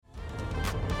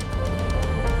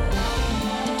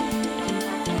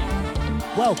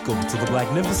Welcome to the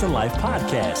Blacknificent Life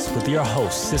Podcast with your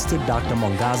host, Sister Dr.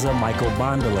 Mongaza Michael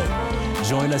Bondale.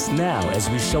 Join us now as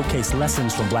we showcase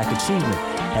lessons from Black achievement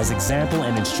as example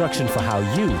and instruction for how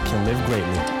you can live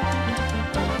greatly.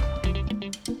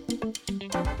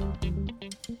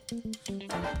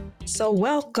 So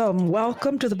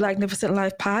welcome to the Blacknificent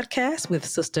Life Podcast with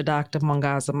Sister Dr.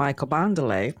 Mongaza Michael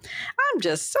Bondale. I'm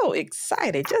just so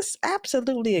excited, just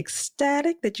absolutely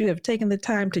ecstatic that you have taken the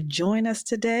time to join us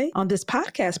today on this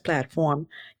podcast platform.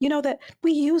 You know that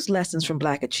we use lessons from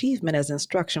Black achievement as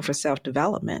instruction for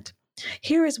self-development.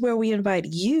 Here is where we invite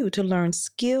you to learn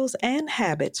skills and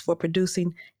habits for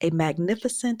producing a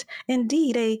magnificent,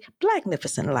 indeed a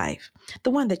Blacknificent life,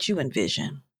 the one that you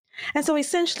envision. And so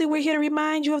essentially, we're here to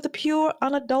remind you of the pure,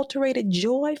 unadulterated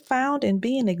joy found in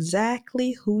being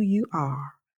exactly who you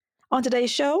are. On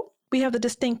today's show, we have the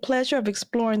distinct pleasure of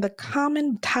exploring the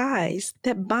common ties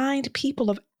that bind people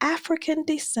of African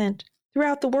descent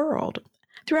throughout the world,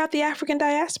 throughout the African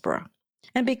diaspora.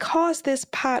 And because this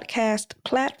podcast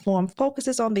platform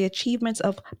focuses on the achievements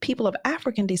of people of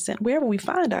African descent wherever we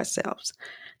find ourselves,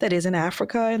 that is in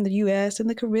Africa, in the U.S., in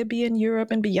the Caribbean,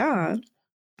 Europe, and beyond,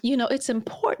 you know, it's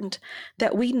important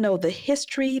that we know the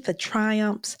history, the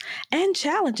triumphs, and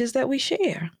challenges that we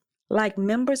share. Like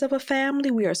members of a family,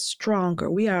 we are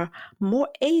stronger. We are more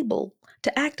able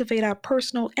to activate our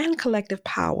personal and collective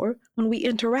power when we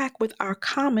interact with our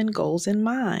common goals in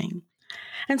mind.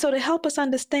 And so to help us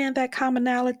understand that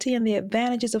commonality and the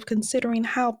advantages of considering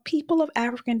how people of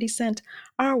African descent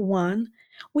are one,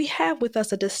 we have with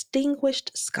us a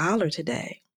distinguished scholar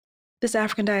today. This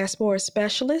African diaspora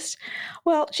specialist,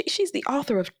 well, she's the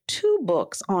author of 2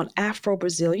 books on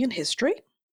Afro-Brazilian history.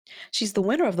 She's the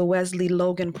winner of the Wesley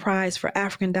Logan Prize for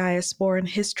African Diaspora and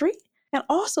History, and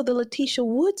also the Letitia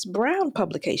Woods Brown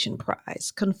Publication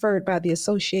Prize, conferred by the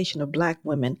Association of Black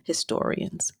Women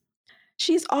Historians.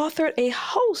 She's authored a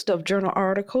host of journal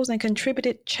articles and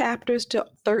contributed chapters to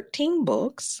 13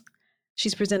 books.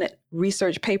 She's presented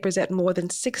research papers at more than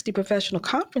 60 professional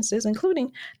conferences,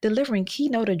 including delivering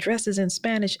keynote addresses in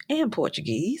Spanish and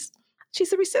Portuguese. She's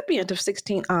the recipient of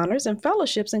 16 honors and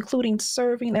fellowships, including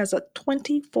serving as a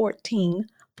 2014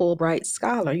 Fulbright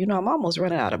Scholar. You know, I'm almost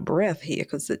running out of breath here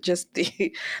because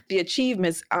the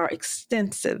achievements are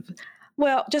extensive.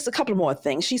 Well, just a couple more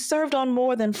things. She served on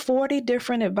more than 40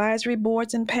 different advisory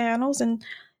boards and panels, and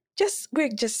we're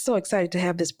just so excited to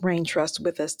have this brain trust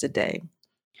with us today.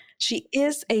 She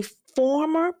is a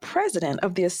former president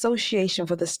of the Association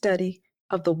for the Study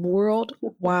of the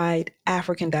Worldwide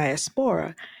African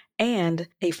Diaspora and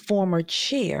a former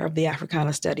chair of the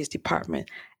Africana Studies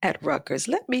Department at Rutgers.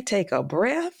 Let me take a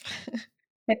breath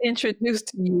and introduce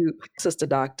to you Sister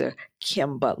Dr.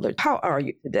 Kim Butler. How are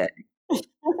you today?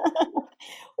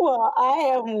 Well,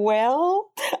 I am well.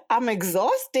 I'm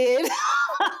exhausted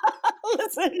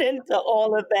listening to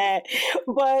all of that.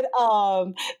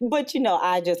 But you know,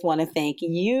 I just want to thank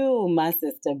you, my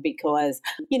sister, because,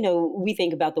 you know, we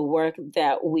think about the work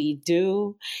that we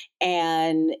do,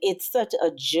 and it's such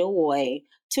a joy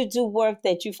to do work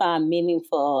that you find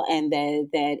meaningful and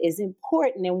that is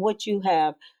important in what you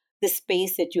have, the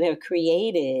space that you have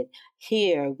created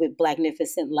here with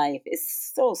Blacknificent Life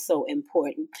is so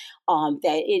important.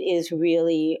 That it is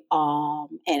really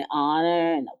an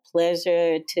honor and a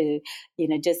pleasure to, you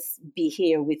know, just be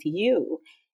here with you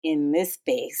in this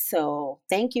space. So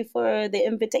thank you for the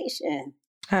invitation.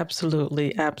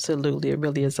 Absolutely. It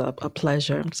really is a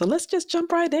pleasure. So let's just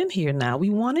jump right in here now. We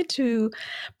wanted to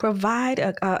provide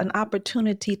an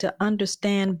opportunity to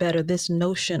understand better this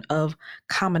notion of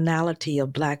commonality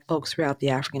of Black folks throughout the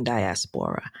African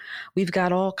diaspora. We've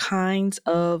got all kinds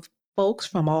of folks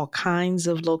from all kinds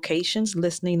of locations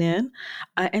listening in.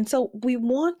 And so we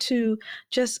want to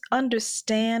just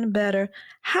understand better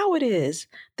how it is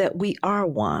that we are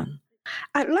one.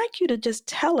 I'd like you to just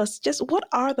tell us just what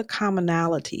are the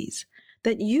commonalities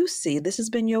that you see. This has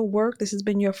been your work. This has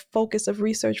been your focus of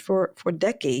research for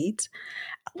decades.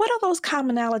 What are those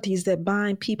commonalities that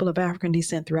bind people of African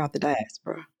descent throughout the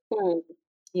diaspora?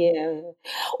 Yeah.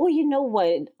 Well, you know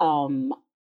what?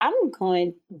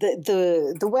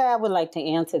 The way I would like to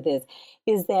answer this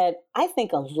is that I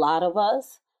think a lot of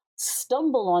us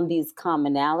stumble on these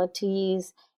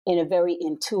commonalities in a very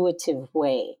intuitive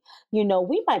way. You know,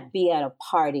 we might be at a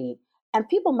party and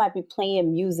people might be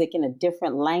playing music in a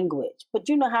different language, but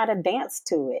you know how to dance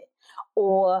to it.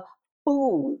 Or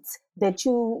foods that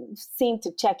you seem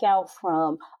to check out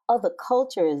from other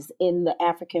cultures in the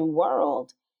African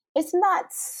world. It's not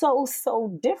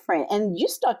so different. And you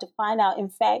start to find out, in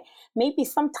fact, maybe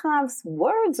sometimes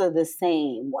words are the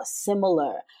same or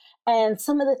similar. And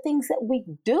some of the things that we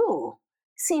do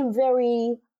seem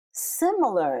very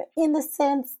similar in the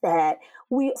sense that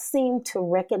we seem to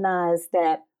recognize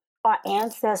that our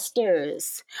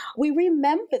ancestors, we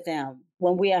remember them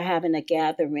when we are having a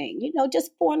gathering,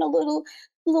 just pouring a little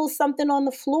something on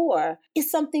the floor is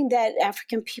something that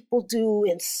African people do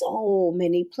in so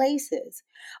many places.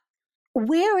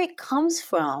 Where it comes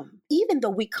from, even though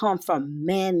we come from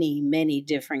many, many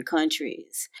different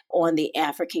countries on the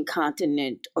African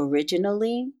continent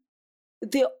originally,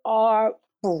 there are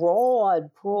broad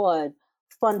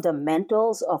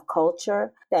fundamentals of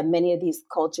culture that many of these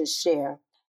cultures share.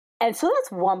 And so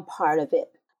that's one part of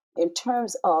it. In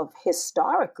terms of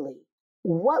historically,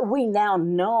 what we now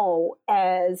know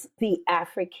as the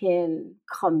African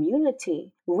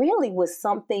community really was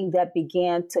something that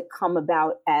began to come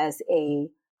about as a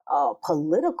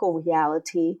political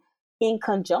reality in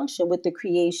conjunction with the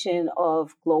creation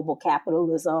of global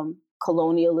capitalism,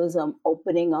 colonialism,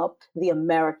 opening up the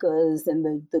Americas and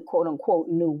the quote unquote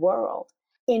new world.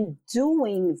 In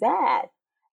doing that,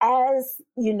 as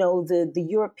the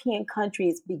European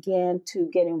countries began to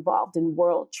get involved in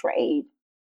world trade,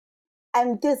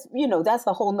 and this, that's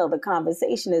a whole nother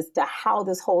conversation as to how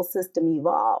this whole system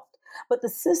evolved. But the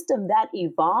system that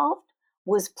evolved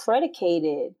was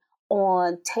predicated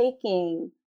on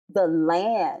taking the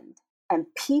land and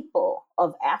people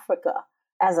of Africa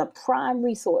as a prime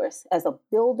resource, as a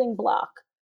building block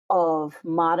of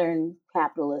modern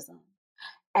capitalism.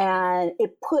 And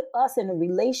it put us in a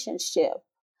relationship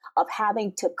of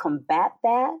having to combat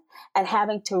that and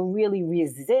having to really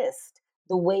resist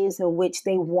the ways in which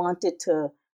they wanted to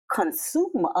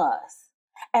consume us.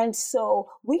 And so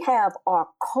we have our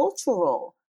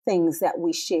cultural things that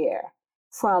we share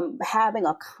from having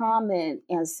a common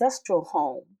ancestral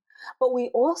home, but we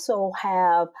also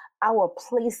have our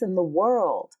place in the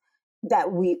world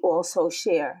that we also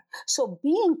share. So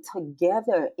being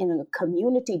together in a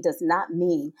community does not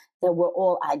mean that we're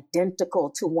all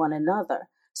identical to one another.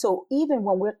 So even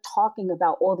when we're talking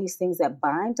about all these things that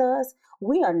bind us,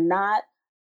 we are not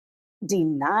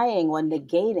denying or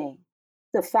negating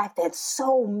the fact that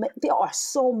there are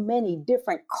so many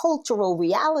different cultural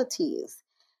realities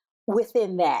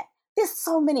within that. There's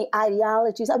so many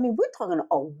ideologies. I mean, we're talking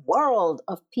a world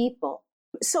of people.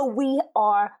 So we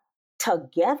are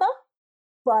together,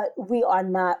 but we are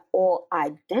not all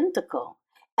identical.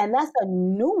 And that's a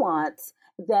nuance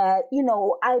that,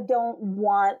 I don't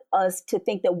want us to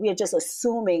think that we're just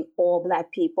assuming all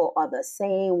Black people are the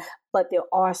same, but there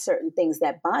are certain things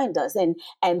that bind us. And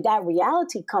that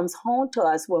reality comes home to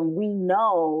us when we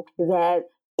know that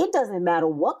it doesn't matter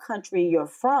what country you're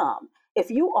from.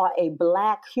 If you are a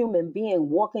Black human being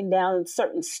walking down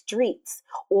certain streets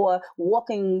or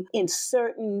walking in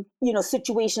certain,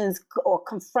 situations or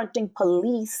confronting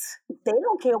police, they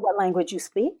don't care what language you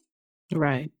speak.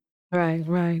 Right.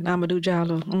 Amadou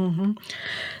Diallo. Mm-hmm.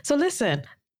 So listen,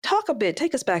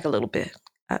 take us back a little bit.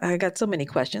 I got so many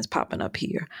questions popping up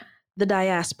here. The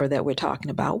diaspora that we're talking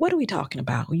about, what are we talking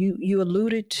about? You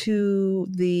alluded to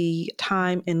the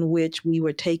time in which we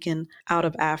were taken out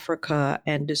of Africa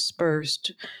and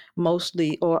dispersed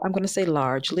mostly, or I'm going to say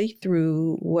largely,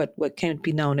 through what can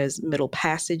be known as Middle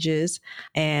Passages,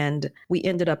 and we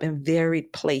ended up in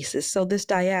varied places. So this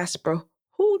diaspora,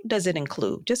 who does it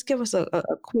include? Just give us a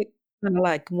quick kind of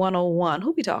like 101.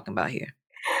 Who we talking about here?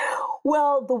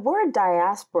 Well, the word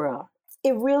diaspora,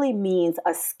 it really means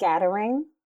a scattering,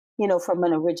 from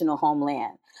an original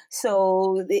homeland.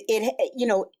 So it,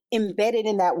 embedded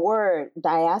in that word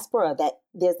diaspora, that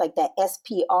there's like that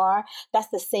SPR, that's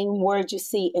the same word you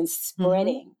see in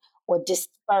spreading or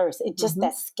disperse. It's just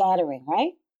that scattering,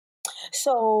 right?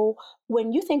 So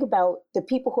when you think about the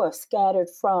people who have scattered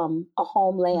from a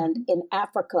homeland in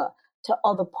Africa to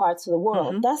other parts of the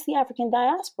world, that's the African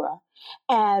diaspora.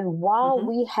 And while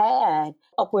we had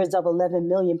upwards of 11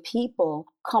 million people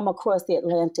come across the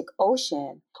Atlantic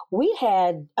Ocean, we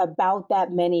had about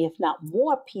that many, if not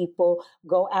more, people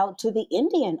go out to the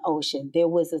Indian Ocean. There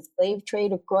was a slave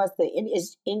trade across the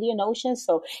Indian Ocean.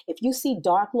 So if you see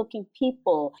dark-looking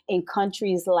people in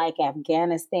countries like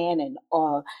Afghanistan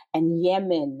and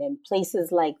Yemen and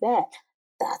places like that,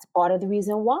 that's part of the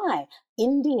reason why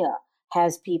India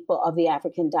has people of the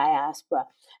African diaspora.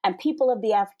 And people of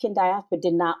the African diaspora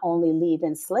did not only leave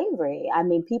in slavery. I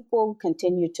mean, people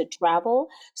continued to travel.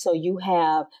 So you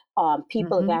have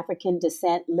people of African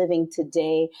descent living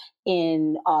today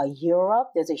in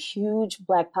Europe. There's a huge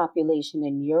Black population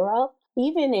in Europe.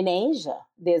 Even in Asia,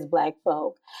 there's Black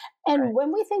folk. And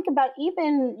when we think about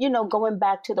even, going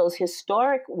back to those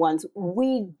historic ones,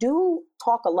 we do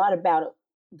talk a lot about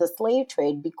the slave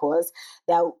trade because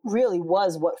that really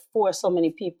was what forced so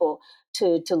many people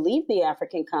to leave the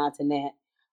African continent.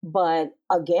 But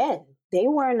again, they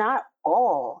were not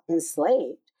all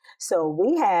enslaved. So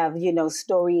we have,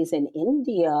 stories in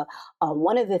India.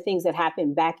 One of the things that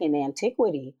happened back in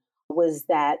antiquity was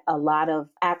that a lot of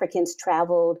Africans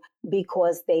traveled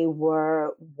because they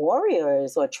were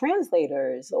warriors or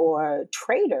translators or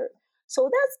traders. So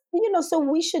so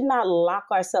we should not lock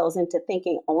ourselves into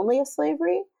thinking only of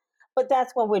slavery, but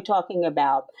that's what we're talking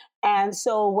about. And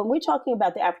so when we're talking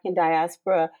about the African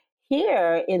diaspora,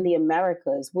 here in the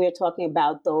Americas, we're talking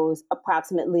about those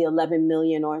approximately 11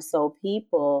 million or so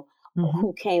people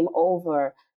who came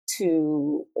over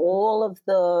to all of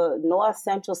the North,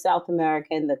 Central, South America,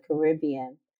 and the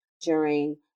Caribbean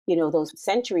during, those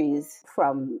centuries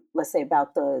from, let's say,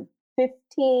 about the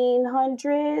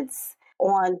 1500s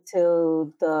on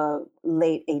to the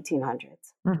late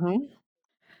 1800s.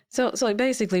 So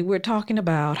basically, we're talking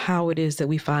about how it is that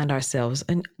we find ourselves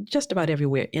in just about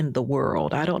everywhere in the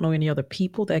world. I don't know any other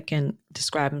people that can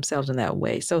describe themselves in that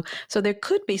way. So there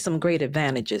could be some great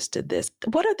advantages to this.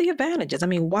 What are the advantages? I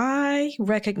mean, why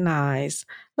recognize,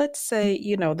 let's say,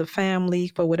 the family,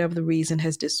 for whatever the reason,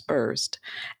 has dispersed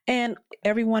and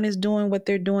everyone is doing what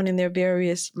they're doing in their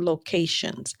various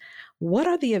locations. What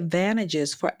are the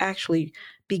advantages for actually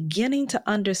beginning to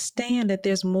understand that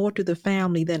there's more to the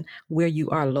family than where you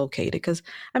are located? Because,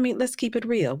 I mean, let's keep it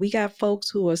real. We got folks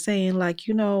who are saying, like,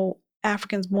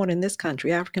 Africans born in this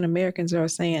country, African Americans are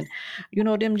saying,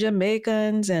 them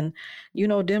Jamaicans and,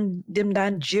 them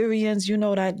Nigerians,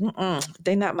 that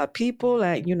they're not my people.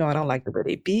 I don't like the way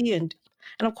they be. And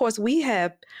of course, we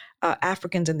have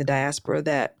Africans in the diaspora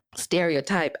that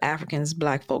stereotype Africans,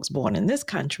 Black folks born in this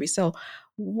country. So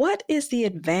what is the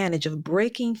advantage of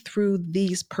breaking through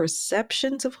these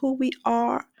perceptions of who we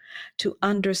are to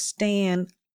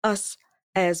understand us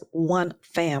as one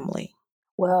family?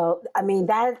 Well, I mean,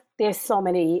 there's so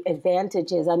many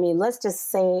advantages. I mean, let's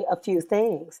just say a few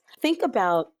things. Think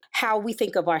about how we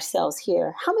think of ourselves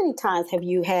here. How many times have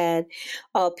you had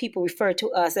people refer to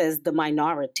us as the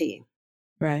minority?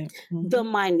 Right. The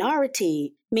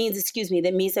minority means,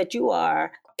 that means that you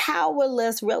are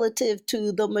powerless relative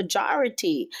to the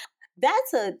majority.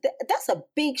 That's a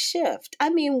big shift. I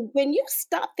mean, when you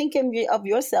stop thinking of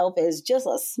yourself as just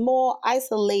a small,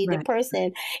 isolated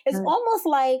person, it's almost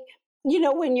like,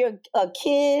 when you're a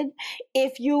kid,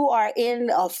 if you are in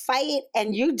a fight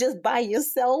and you just by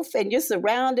yourself and you're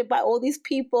surrounded by all these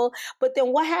people, but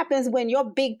then what happens when your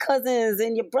big cousins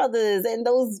and your brothers and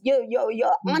those your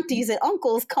aunties and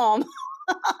uncles come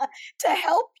to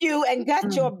help you and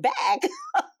got your back?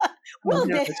 Well,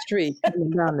 down the street.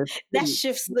 That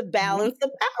shifts the balance of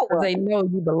power. They know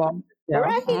you belong.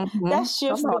 Right? That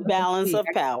shifts the balance of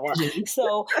power.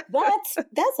 So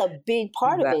that's a big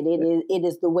part of it. It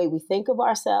is the way we think of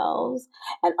ourselves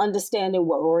and understanding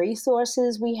what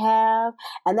resources we have.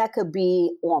 And that could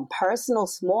be on personal,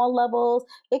 small levels.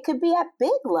 It could be at big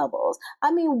levels.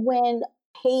 I mean, when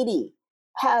Haiti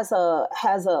has a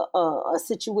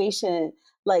situation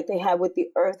like they had with the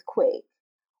earthquake,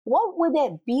 what would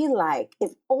that be like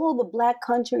if all the Black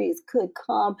countries could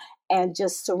come and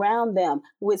just surround them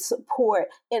with support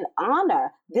and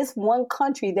honor this one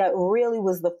country that really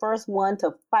was the first one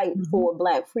to fight for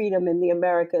Black freedom in the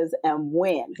Americas and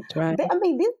win? That's right. They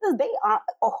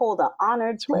hold an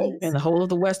honored place. In the whole of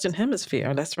the Western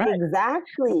Hemisphere. That's right.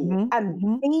 Exactly.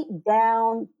 And beat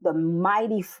down the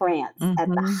mighty France at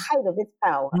the height of its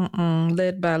power.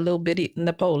 Led by little bitty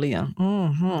Napoleon.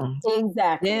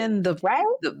 Exactly. Then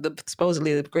the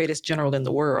supposedly the greatest general in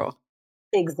the world.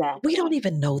 Exactly. We don't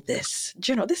even know this.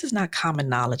 This is not common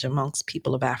knowledge amongst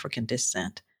people of African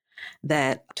descent,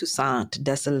 that Toussaint,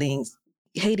 Dessalines,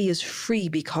 Haiti is free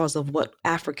because of what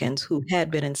Africans who had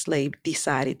been enslaved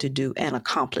decided to do and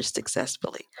accomplished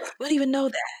successfully. We don't even know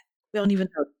that. We don't even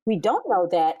know. We don't know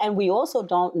that. And we also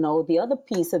don't know the other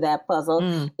piece of that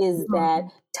puzzle is that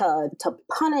to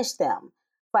punish them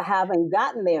for having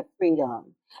gotten their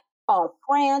freedom,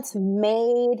 France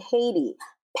made Haiti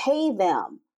pay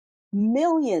them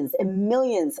millions and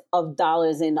millions of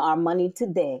dollars in our money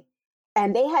today.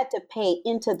 And they had to pay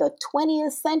into the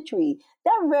 20th century.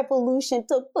 That revolution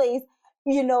took place,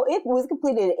 it was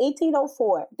completed in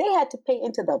 1804. They had to pay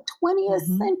into the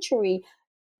 20th century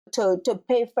to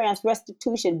pay France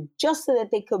restitution just so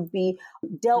that they could be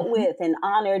dealt with and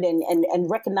honored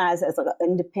and recognized as an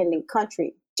independent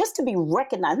country. Just to be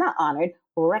recognized, not honored,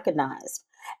 recognized.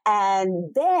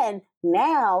 And then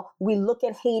now we look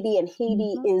at Haiti, and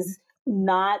Haiti is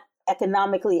not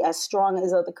economically as strong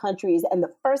as other countries. And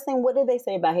the first thing, what do they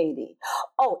say about Haiti?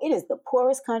 Oh, it is the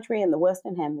poorest country in the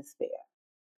Western Hemisphere.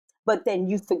 But then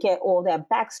you forget all that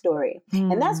backstory.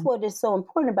 And that's what is so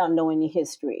important about knowing your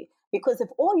history. Because if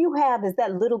all you have is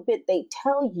that little bit they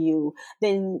tell you,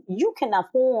 then you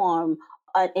cannot form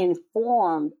an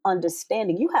informed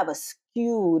understanding. You have a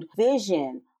skewed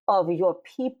vision of your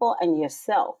people and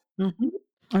yourself.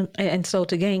 Mm-hmm. And so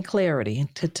to gain clarity,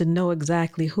 to know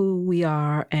exactly who we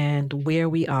are and where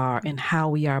we are and how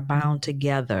we are bound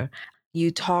together,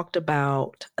 you talked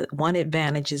about one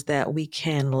advantage is that we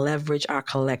can leverage our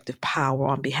collective power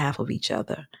on behalf of each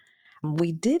other.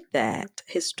 We did that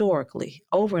historically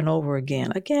over and over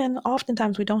again. Again,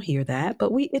 oftentimes we don't hear that,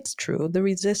 but it's true. The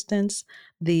resistance,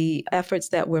 the efforts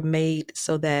that were made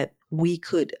so that we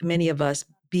could, many of us,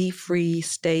 be free,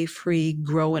 stay free,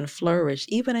 grow and flourish,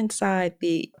 even inside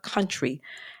the country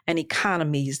and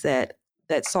economies that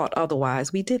sought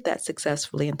otherwise. We did that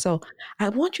successfully. And so I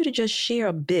want you to just share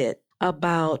a bit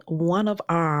about one of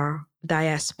our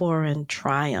diasporan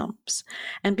triumphs.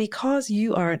 And because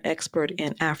you are an expert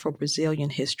in Afro-Brazilian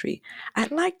history,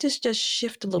 I'd like to just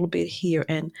shift a little bit here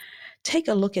and take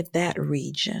a look at that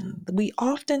region. We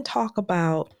often talk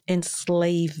about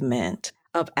enslavement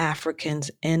of Africans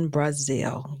in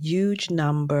Brazil, huge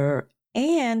number,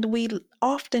 and we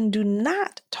often do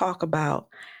not talk about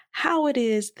how it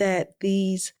is that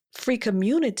these free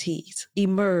communities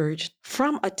emerged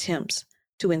from attempts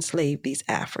to enslave these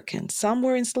Africans. Some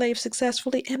were enslaved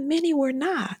successfully and many were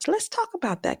not. Let's talk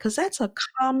about that because that's a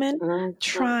common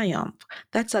triumph.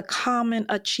 That's a common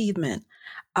achievement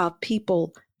of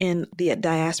people in the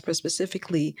diaspora,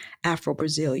 specifically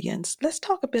Afro-Brazilians. Let's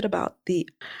talk a bit about the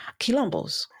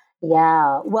Quilombos.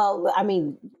 Yeah. Well, I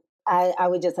mean, I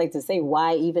would just like to say,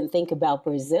 why even think about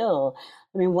Brazil?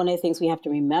 I mean, one of the things we have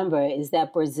to remember is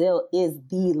that Brazil is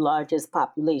the largest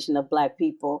population of Black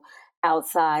people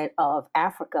outside of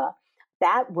Africa.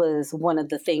 That was one of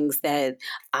the things that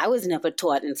I was never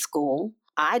taught in school.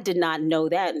 I did not know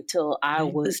that until I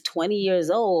was 20 years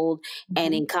old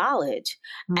and in college.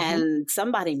 And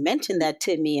somebody mentioned that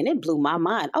to me and it blew my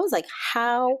mind. I was like,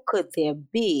 how could there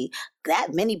be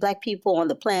that many Black people on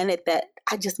the planet that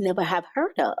I just never have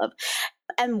heard of?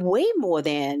 And way more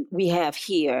than we have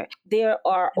here. There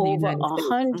are over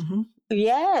 100.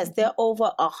 Yes, there are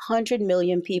over 100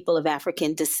 million people of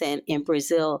African descent in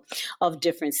Brazil, of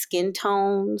different skin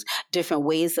tones, different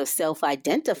ways of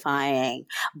self-identifying.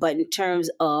 But in terms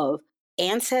of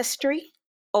ancestry,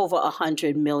 over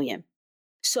 100 million.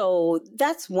 So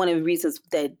that's one of the reasons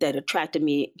that attracted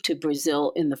me to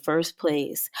Brazil in the first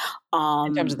place.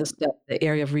 In terms of the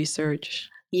area of research.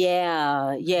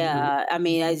 Yeah. I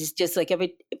mean, I just like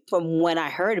from when I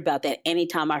heard about that,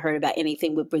 anytime I heard about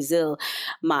anything with Brazil,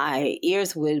 my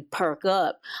ears would perk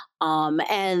up.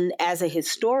 And as a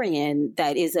historian,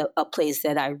 that is a place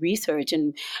that I research.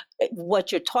 And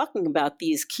what you're talking about,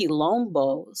 these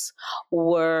quilombos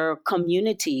were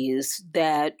communities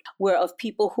that were of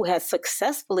people who had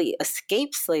successfully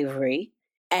escaped slavery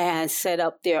and set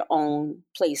up their own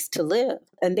place to live.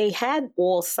 And they had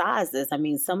all sizes. I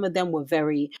mean, some of them were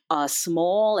very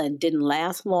small and didn't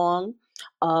last long,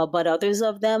 but others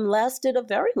of them lasted a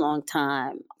very long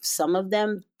time. Some of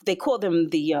them, they call them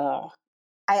the,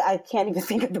 I can't even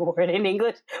think of the word in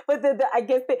English, but I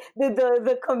guess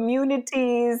the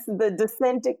communities, the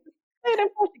dissenting,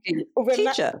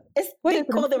 Teacher. They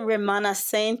call them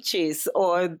remanescentes,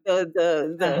 or the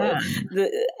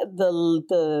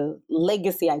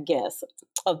legacy, I guess,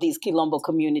 of these Quilombo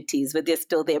communities, but they're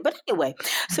still there. But anyway,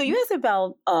 so you asked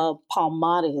about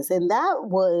Palmares, and that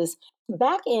was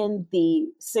back in the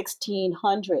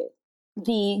 1600s.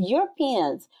 The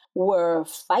Europeans were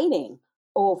fighting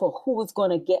over who was going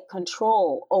to get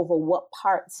control over what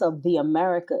parts of the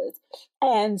Americas.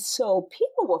 And so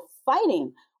people were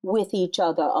fighting with each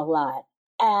other a lot.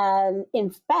 And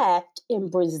in fact, in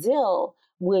Brazil,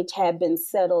 which had been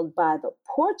settled by the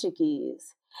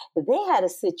Portuguese, they had a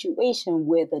situation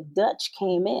where the Dutch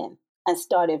came in and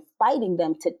started fighting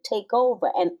them to take over,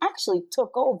 and actually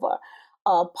took over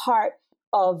a part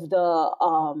of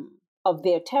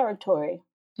their territory.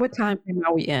 What time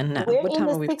are we in now? We're in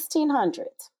the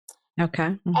 1600s.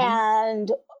 Okay.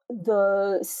 And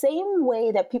the same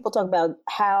way that people talk about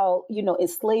how,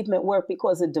 enslavement worked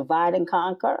because of divide and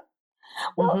conquer,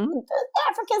 well, the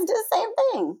Africans did the same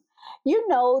thing.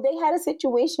 They had a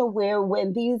situation where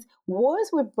when these wars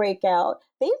would break out,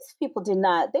 these people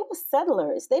they were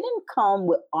settlers. They didn't come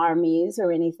with armies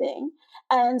or anything.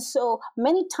 And so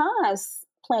many times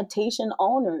plantation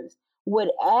owners would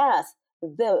ask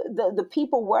the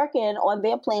people working on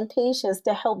their plantations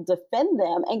to help defend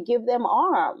them and give them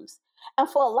arms. And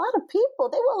for a lot of people,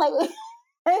 they were like,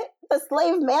 the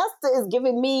slave master is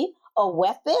giving me a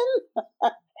weapon.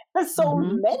 And so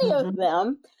many of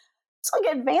them took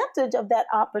advantage of that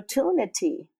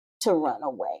opportunity to run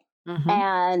away. Mm-hmm.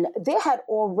 And there had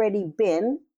already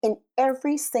been in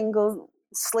every single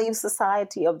slave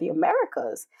society of the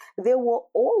Americas, there were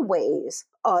always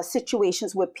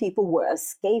situations where people were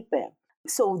escaping.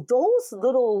 So those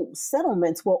little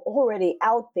settlements were already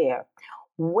out there.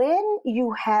 When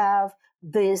you have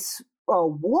this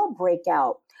war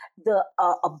breakout, the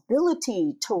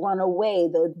ability to run away,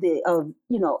 the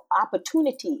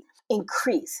opportunity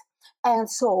increase, and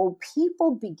so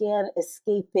people began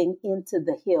escaping into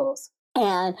the hills,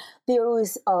 and there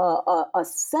was a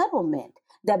settlement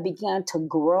that began to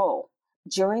grow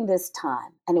during this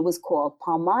time, and it was called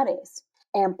Palmares.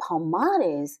 And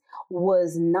Palmares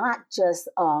was not just,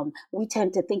 we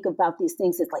tend to think about these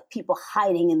things as like people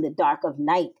hiding in the dark of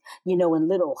night, in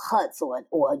little huts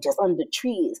or just under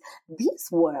trees. This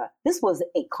was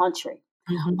a country.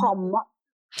 Mm-hmm. Palma-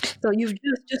 So you've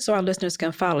just so our listeners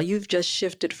can follow, you've just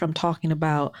shifted from talking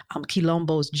about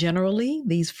quilombos generally,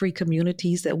 these free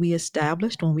communities that we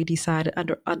established when we decided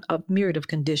under a myriad of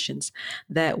conditions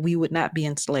that we would not be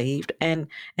enslaved, and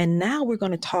now we're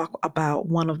going to talk about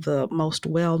one of the most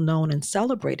well known and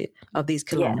celebrated of these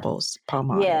quilombos,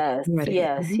 Palmares. Yes,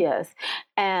 yes, Mm-hmm. yes.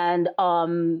 And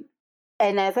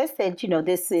as I said,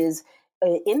 this is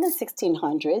in the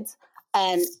 1600s.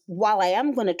 And while I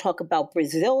am going to talk about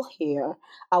Brazil here,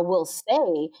 I will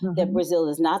say that Brazil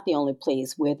is not the only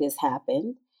place where this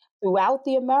happened. Throughout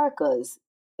the Americas,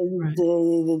 Right.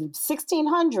 the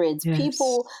 1600s, Yes.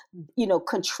 people,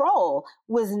 control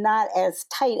was not as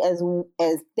tight as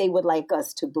they would like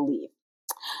us to believe.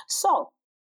 So,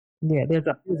 Yeah, there's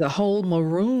a whole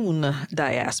maroon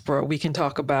diaspora we can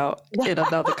talk about in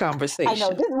another conversation. I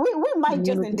know we might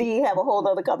just indeed have a whole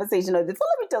other conversation on this. So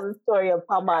let me tell the story of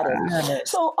Palmares.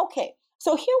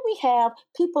 So here we have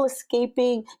people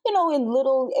escaping.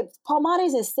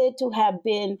 Palmares is said to have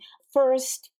been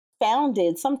first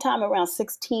founded sometime around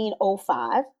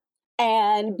 1605.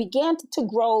 And began to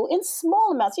grow in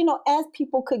small amounts, as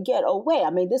people could get away.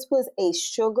 I mean, this was a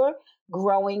sugar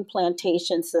growing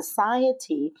plantation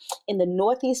society in the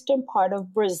northeastern part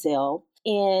of Brazil,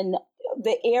 in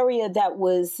the area that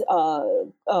was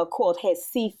called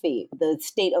Recife, the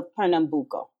state of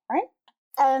Pernambuco, right?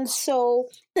 And so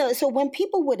when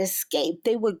people would escape,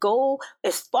 they would go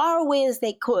as far away as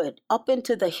they could up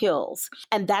into the hills.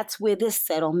 And that's where this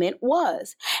settlement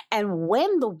was. And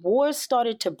when the wars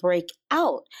started to break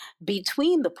out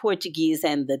between the Portuguese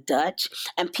and the Dutch,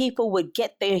 and people would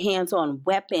get their hands on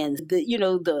weapons,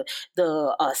 the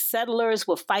settlers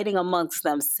were fighting amongst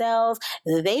themselves.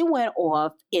 They went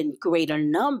off in greater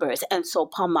numbers. And so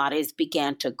Palmares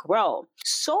began to grow.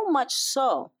 So much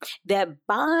so that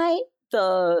by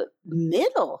the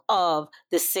middle of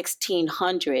the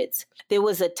 1600s, there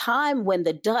was a time when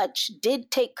the Dutch did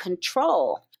take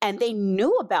control, and they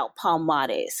knew about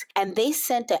Palmares, and they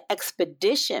sent an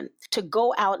expedition to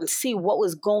go out and see what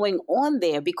was going on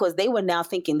there, because they were now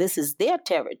thinking this is their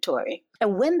territory.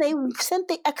 And when they sent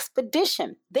the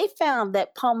expedition, they found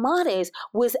that Palmares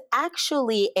was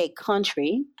actually a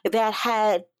country that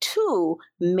had two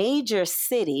major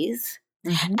cities,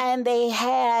 and they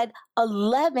had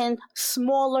 11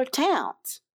 smaller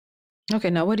towns.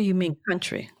 Okay, now what do you mean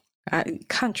country?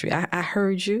 I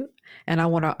heard you, and I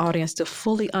want our audience to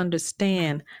fully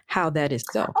understand how that is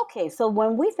so. Okay, so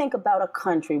when we think about a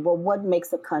country, well, what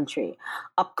makes a country?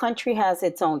 A country has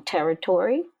its own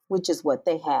territory, which is what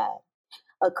they had.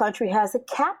 A country has a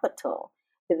capital.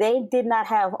 They did not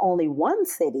have only one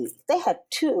city, they had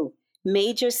two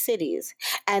major cities,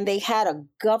 and they had a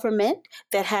government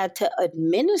that had to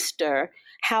administer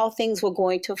how things were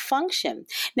going to function.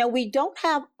 Now, we don't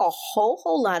have a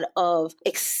whole lot of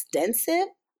extensive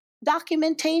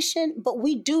documentation, but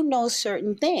we do know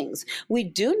certain things. We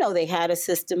do know they had a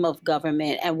system of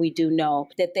government, and we do know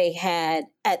that they had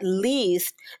at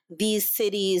least these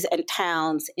cities and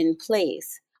towns in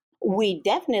place. We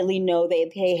definitely know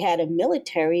that they had a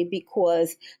military,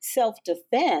 because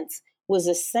self-defense was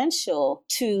essential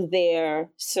to their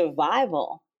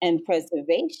survival and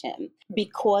preservation,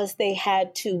 because they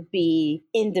had to be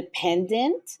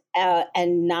independent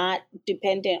and not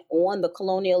dependent on the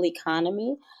colonial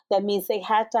economy. That means they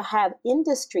had to have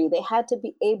industry. They had to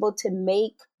be able to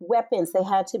make weapons. They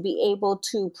had to be able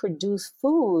to produce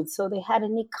food. So they had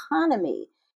an economy.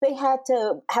 They had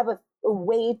to have a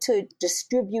way to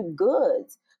distribute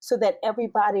goods so that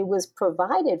everybody was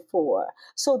provided for.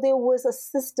 So there was a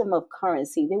system of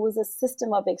currency. There was a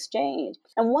system of exchange.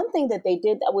 And one thing that they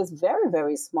did that was very,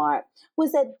 very smart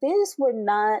was that these were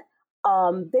not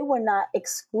they were not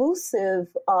exclusive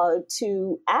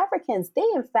to Africans. They,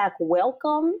 in fact,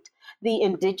 welcomed the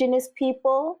indigenous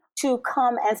people to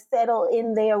come and settle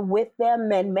in there with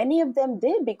them. And many of them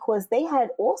did, because they had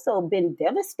also been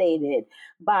devastated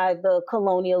by the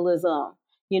colonialism,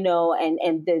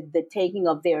 and the taking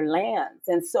of their lands.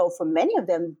 And so for many of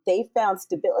them, they found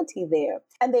stability there.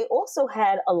 And they also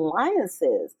had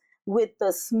alliances with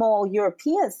the small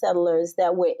European settlers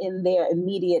that were in their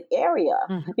immediate area,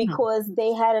 because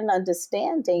they had an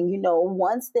understanding,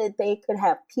 once that they could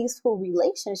have peaceful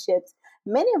relationships,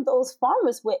 many of those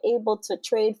farmers were able to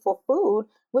trade for food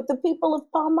with the people of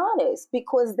Palmares,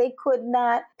 because they could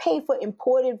not pay for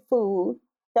imported food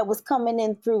that was coming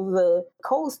in through the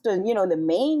coast and, the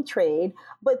main trade.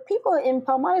 But people in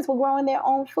Palmares were growing their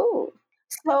own food.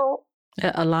 So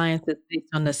alliances based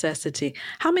on necessity.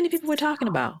 How many people we're talking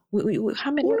about?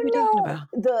 How many? What are we talking about?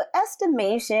 The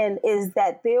estimation is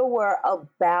that there were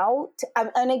about,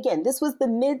 and again, this was the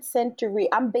mid-century.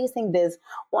 I'm basing this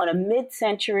on a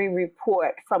mid-century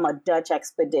report from a Dutch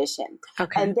expedition.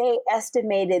 Okay. And they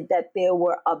estimated that there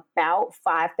were about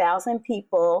 5,000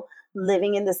 people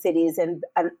living in the cities, and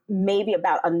maybe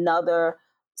about another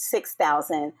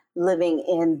 6,000 living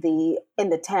in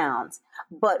the towns.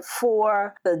 But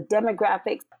for the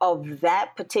demographics of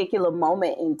that particular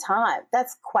moment in time,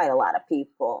 that's quite a lot of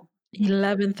people.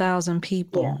 11,000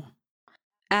 people. Yeah.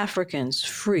 Africans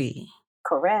free.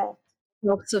 Correct.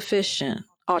 Self-sufficient,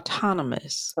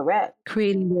 autonomous. Correct.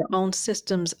 Creating their own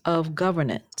systems of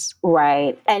governance.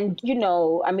 Right. And,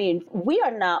 we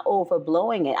are not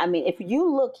overblowing it. If you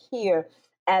look here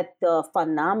at the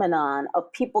phenomenon of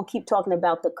people keep talking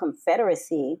about the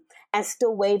Confederacy and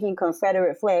still waving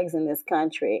Confederate flags in this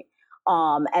country.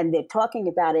 And they're talking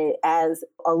about it as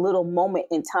a little moment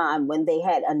in time when they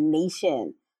had a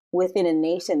nation within a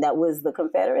nation that was the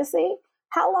Confederacy.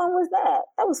 How long was that?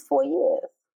 That was 4 years.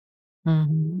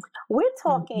 Mm-hmm. We're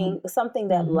talking something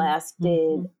that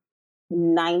lasted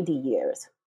 90 years.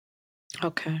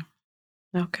 Okay.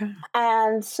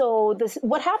 And so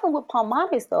what happened with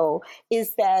Palmares, though,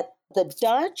 is that the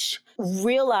Dutch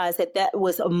realized that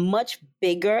was a much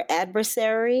bigger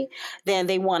adversary than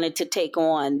they wanted to take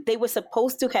on. They were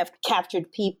supposed to have captured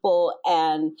people,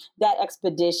 and that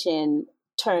expedition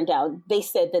turned out, they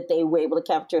said that they were able to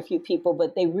capture a few people,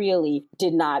 but they really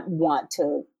did not want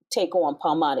to take on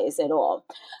Palmares at all.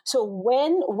 So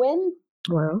when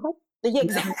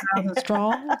exactly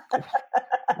strong.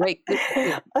 Great.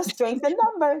 A strength in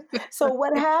numbers. So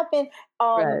what happened?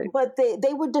 Right. But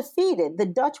they were defeated. The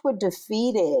Dutch were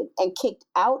defeated and kicked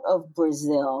out of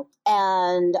Brazil.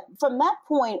 And from that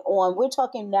point on, we're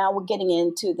getting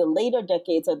into the later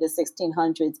decades of the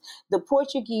 1600s. The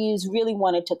Portuguese really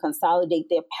wanted to consolidate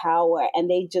their power, and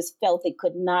they just felt they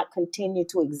could not continue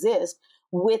to exist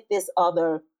with this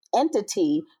other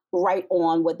entity right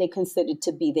on what they considered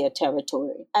to be their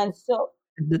territory. And so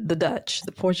the Dutch,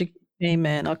 the Portuguese.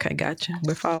 Amen. Okay, gotcha.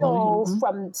 We're following. So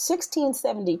from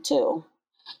 1672,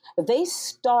 they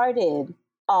started,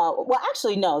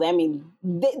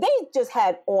 they just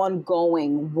had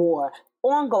ongoing war,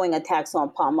 ongoing attacks on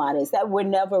Palmares that were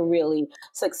never really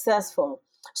successful.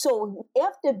 So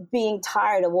after being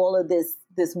tired of all of this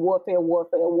warfare,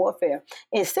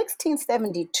 in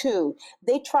 1672,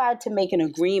 they tried to make an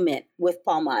agreement with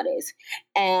Palmares.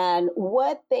 And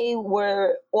what they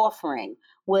were offering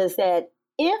was that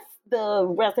if the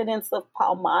residents of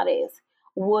Palmares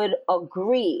would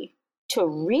agree to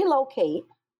relocate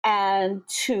and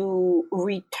to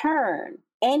return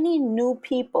any new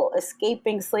people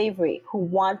escaping slavery who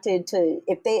wanted to,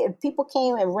 if people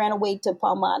came and ran away to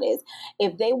Palmares,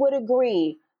 if they would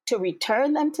agree to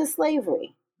return them to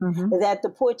slavery, that the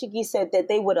Portuguese said that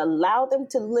they would allow them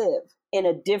to live in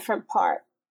a different part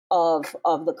of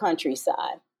the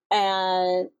countryside.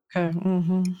 And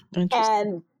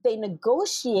and they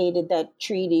negotiated that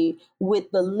treaty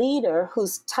with the leader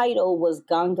whose title was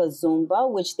Ganga Zumba,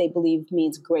 which they believe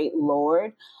means great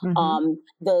lord.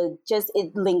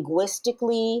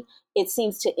 Linguistically, it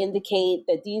seems to indicate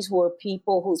that these were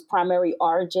people whose primary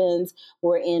origins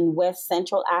were in West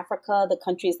Central Africa, the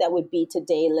countries that would be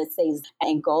today, let's say,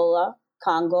 Angola,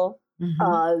 Congo.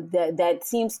 That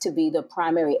seems to be the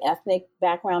primary ethnic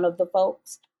background of the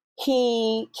folks.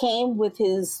 He came with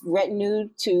his retinue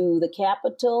to the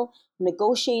capital,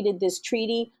 negotiated this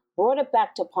treaty, brought it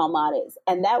back to Palmares,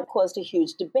 and that caused a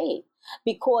huge debate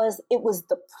because it was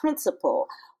the principle.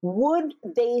 Would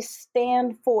they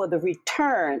stand for the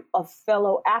return of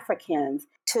fellow Africans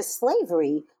to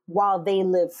slavery while they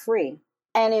live free?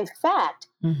 And in fact,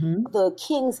 the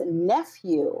king's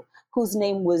nephew, whose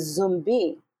name was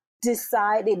Zumbi,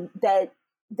 decided that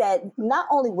not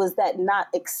only was that not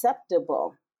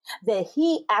acceptable, that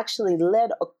he actually led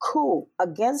a coup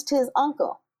against his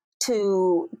uncle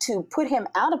to put him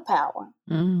out of power.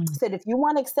 Said, if you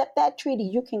want to accept that treaty,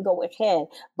 you can go ahead.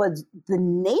 But the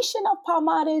nation of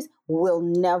Palmares will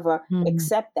never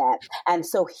accept that. And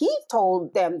so he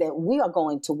told them that we are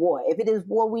going to war. If it is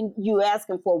war you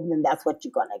asking for, then that's what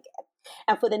you're going to get.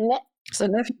 And for the next... So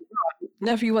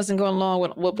nephew wasn't going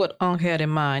along with what Unc had in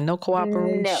mind. No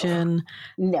cooperation.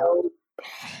 No.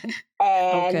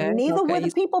 And neither were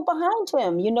the people behind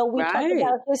him. You know, we talk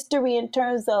about history in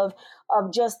terms of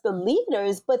just the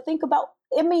leaders, but think about,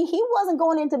 I mean, he wasn't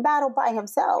going into battle by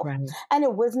himself. Right. And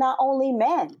it was not only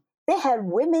men. They had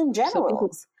women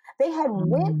generals. They had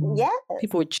women, yes.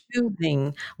 People were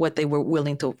choosing what they were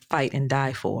willing to fight and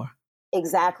die for.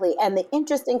 Exactly. And the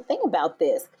interesting thing about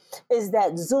this is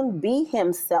that Zumbi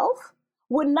himself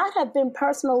would not have been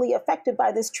personally affected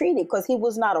by this treaty because he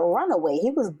was not a runaway.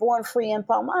 He was born free in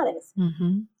Palmares.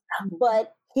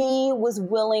 But he was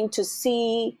willing to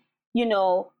see, you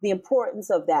know, the importance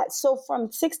of that. So from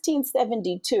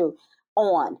 1672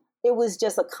 on, it was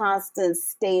just a constant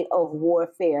state of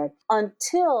warfare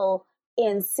until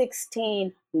in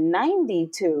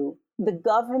 1692, the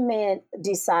government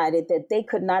decided that they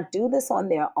could not do this on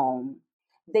their own.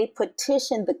 They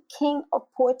petitioned the King of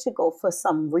Portugal for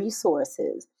some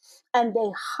resources, and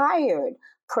they hired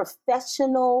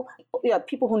professional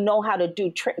people who know how to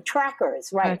do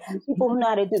trackers, right? People who know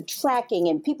how to do tracking,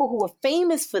 and people who were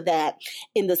famous for that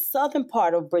in the southern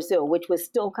part of Brazil, which was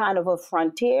still kind of a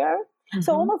frontier.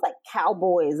 So almost like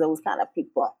cowboys, those kind of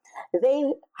people.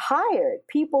 They hired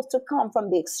people to come from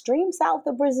the extreme south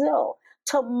of Brazil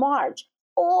to march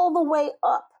all the way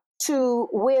up to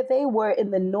where they were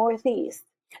in the northeast.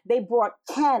 They brought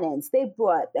cannons, they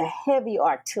brought the heavy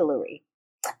artillery,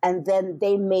 and then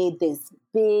they made this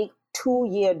big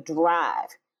 2-year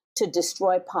drive to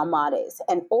destroy Palmares.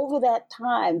 And over that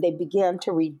time, they began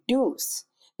to reduce.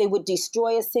 They would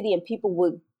destroy a city and people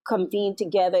would convene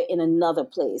together in another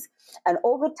place. And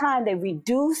over time, they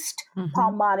reduced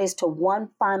Palmares to one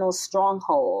final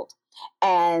stronghold,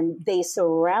 and they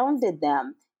surrounded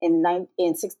them in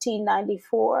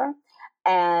 1694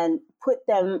 and put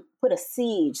a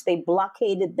siege. They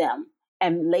blockaded them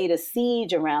and laid a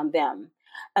siege around them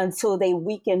until they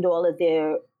weakened all of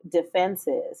their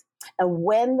defenses. And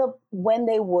when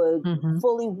they would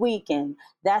fully weaken,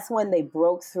 that's when they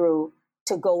broke through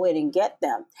to go in and get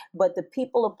them. But the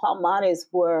people of Palmares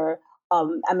were,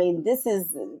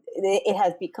 it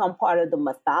has become part of the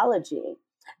mythology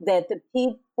that the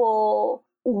people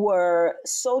were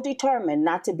so determined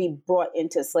not to be brought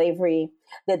into slavery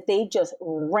that they just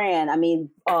ran. I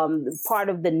mean, part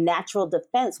of the natural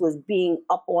defense was being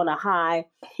up on a high,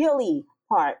 hilly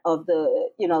part of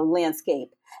the,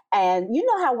 landscape. And you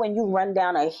know how when you run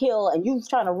down a hill and you're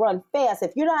trying to run fast,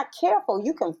 if you're not careful,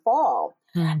 you can fall.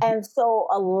 And so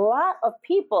a lot of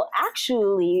people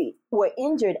actually were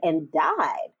injured and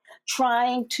died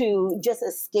trying to just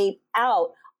escape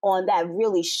out on that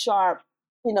really sharp,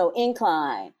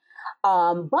 incline.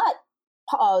 But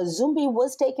Zumbi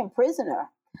was taken prisoner.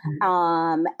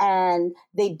 And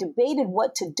they debated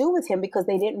what to do with him because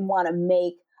they didn't want to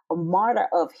make a martyr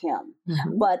of him.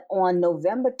 But on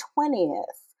November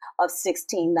 20th of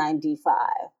 1695,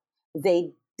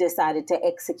 they decided to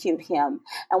execute him.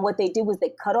 And what they did was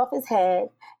they cut off his head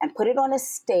and put it on a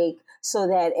stake so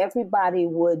that everybody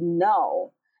would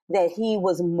know that he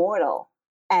was mortal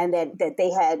and that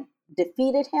they had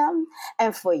defeated him.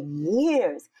 And for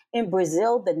years in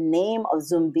Brazil, the name of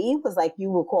Zumbi was like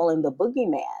you were calling the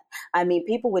boogeyman. I mean,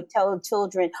 people would tell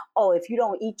children, oh, if you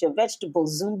don't eat your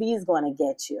vegetables, Zumbi is going to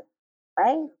get you.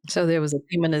 Right? So there was a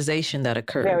demonization that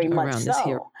occurred very much around so. This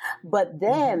hero. But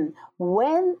then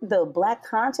when the Black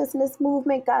consciousness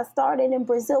movement got started in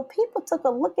Brazil, people took a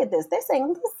look at this. They're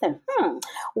saying, listen,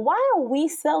 why are we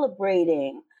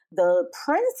celebrating the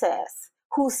princess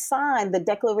who signed the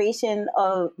declaration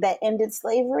that ended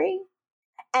slavery?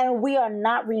 And we are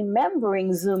not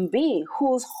remembering Zumbi,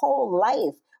 whose whole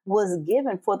life was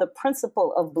given for the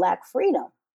principle of Black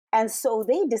freedom. And so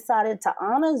they decided to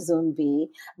honor Zumbi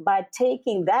by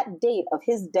taking that date of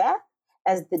his death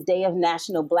as the Day of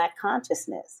National Black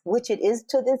Consciousness, which it is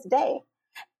to this day.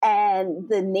 And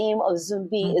the name of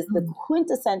Zumbi is the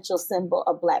quintessential symbol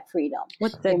of Black freedom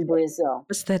in Brazil.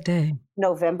 What's that day?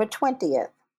 November 20th.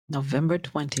 November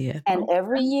 20th. And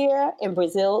every year in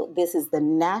Brazil, this is the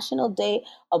National Day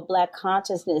of Black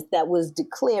Consciousness that was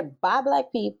declared by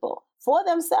Black people for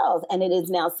themselves. And it is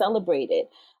now celebrated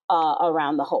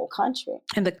around the whole country.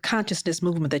 And the consciousness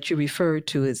movement that you referred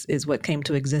to is what came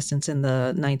to existence in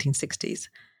the 1960s.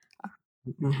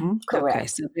 Correct. Okay,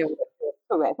 so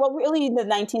correct. Well, really in the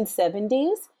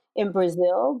 1970s in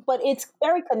Brazil, but it's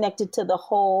very connected to the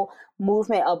whole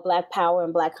movement of Black power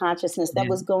and Black consciousness that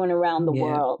was going around the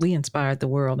world. We inspired the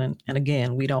world. And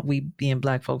again, we being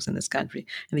Black folks in this country,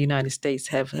 in the United States,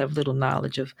 have little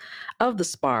knowledge of the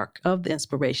spark, of the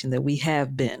inspiration that we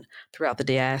have been throughout the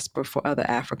diaspora for other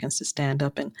Africans to stand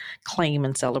up and claim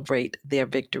and celebrate their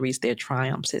victories, their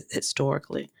triumphs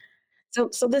historically. So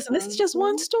listen, this is just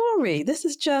one story. This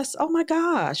is just, oh my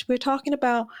gosh, we're talking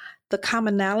about the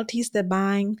commonalities that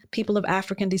bind people of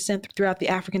African descent throughout the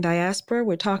African diaspora.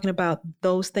 We're talking about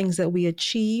those things that we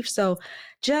achieve. So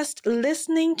just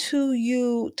listening to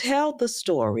you tell the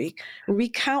story,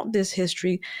 recount this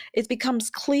history, it becomes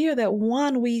clear that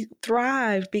one, we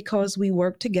thrived because we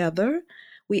worked together.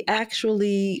 We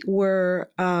actually were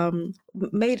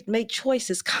made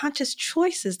choices, conscious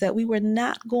choices, that we were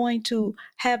not going to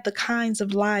have the kinds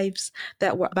of lives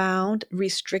that were bound,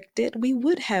 restricted. We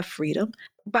would have freedom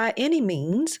by any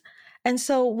means. And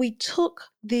so we took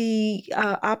the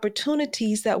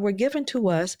opportunities that were given to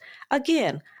us.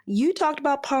 Again, you talked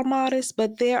about Palmares,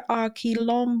 but there are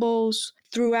quilombos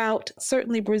throughout,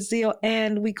 certainly Brazil,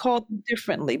 and we call them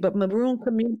differently, but Maroon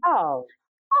community. Oh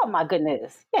my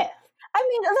goodness. Yes. I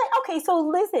mean, okay, so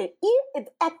listen,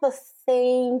 at the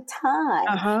same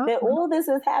time that all this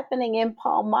is happening in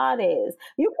Palmares,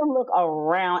 you can look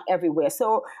around everywhere.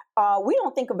 So we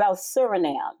don't think about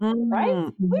Suriname, right?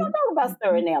 We don't talk about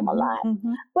Suriname a lot.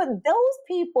 But those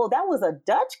people, that was a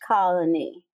Dutch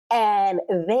colony. And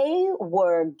they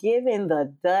were giving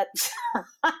the Dutch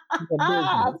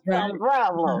some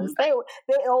problems. They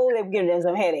were giving them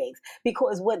some headaches,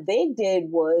 because what they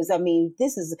did was, I mean,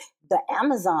 this is the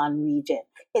Amazon region.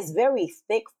 It's very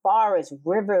thick forests,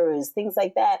 rivers, things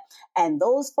like that. And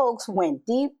those folks went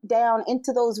deep down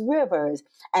into those rivers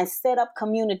and set up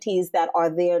communities that are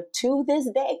there to this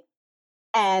day.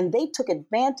 And they took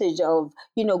advantage of,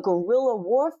 guerrilla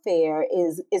warfare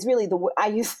is really I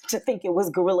used to think it was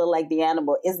guerrilla like the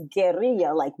animal. It's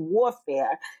guerrilla, like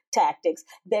warfare tactics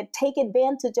that take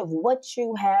advantage of what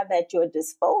you have at your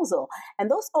disposal.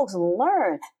 And those folks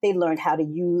they learned how to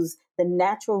use the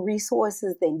natural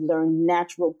resources. They learned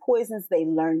natural poisons. They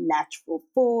learned natural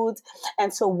foods.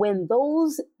 And so when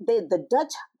the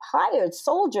Dutch hired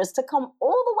soldiers to come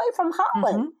all the way from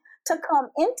Holland to come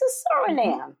into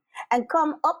Suriname, and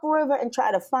come upriver and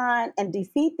try to find and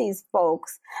defeat these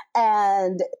folks.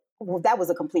 And that was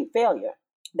a complete failure.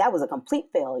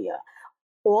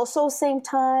 Also, same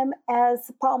time as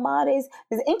Palmares.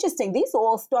 It's interesting. These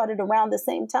all started around the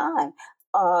same time.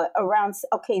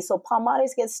 So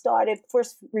Palmares gets started.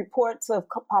 First reports of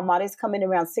Palmares come in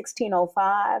around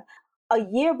 1605. A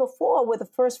year before were the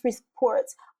first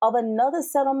reports of another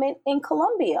settlement in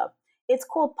Colombia. It's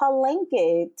called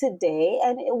Palenque today,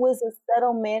 and it was a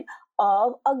settlement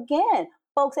of, again,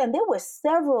 folks, and there were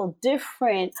several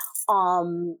different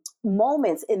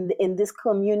moments in this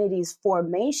community's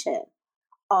formation.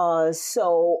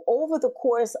 So over the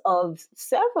course of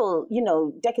several,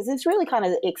 decades, it's really kind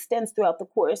of extends throughout the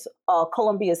course of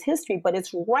Colombia's history, but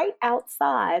it's right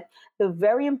outside the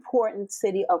very important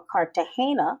city of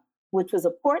Cartagena, which was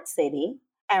a port city,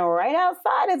 and right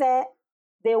outside of that,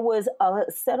 there was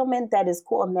a settlement that is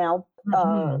called now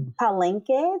Palenque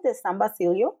de San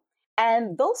Basilio.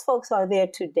 And those folks are there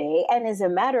today. And as a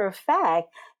matter of fact,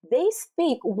 they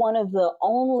speak one of the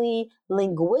only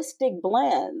linguistic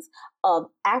blends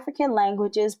of African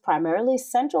languages, primarily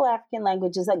Central African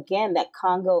languages, again, that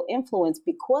Congo influenced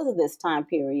because of this time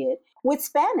period, with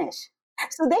Spanish.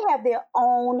 So they have their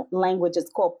own language.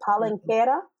 It's called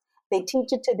Palenquera. They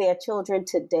teach it to their children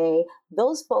today.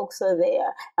 Those folks are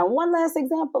there. And one last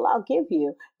example I'll give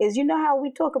you is, how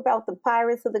we talk about the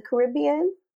Pirates of the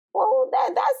Caribbean? Well,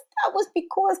 that was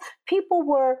because people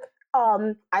were,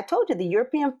 I told you, the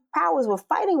European powers were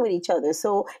fighting with each other.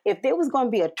 So if there was going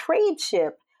to be a trade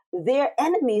ship, their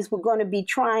enemies were going to be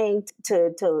trying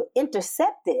to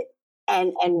intercept it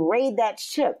and raid that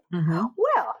ship.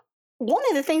 Well, one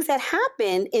of the things that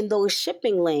happened in those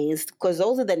shipping lanes, because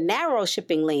those are the narrow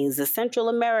shipping lanes, the Central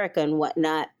America and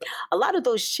whatnot, a lot of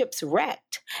those ships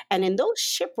wrecked. And in those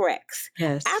shipwrecks,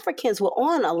 Africans were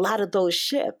on a lot of those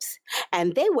ships,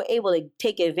 and they were able to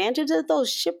take advantage of those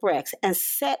shipwrecks and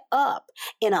set up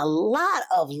in a lot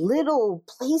of little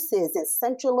places in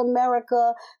Central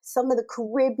America, some of the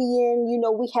Caribbean.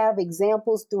 We have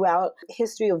examples throughout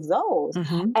history of those.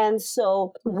 And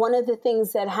so one of the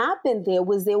things that happened there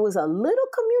was a little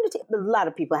community. A lot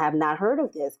of people have not heard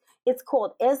of this. It's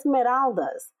called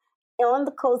Esmeraldas on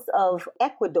the coast of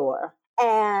Ecuador.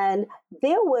 And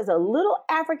there was a little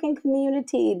African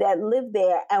community that lived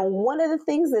there. And one of the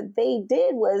things that they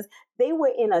did was they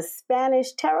were in a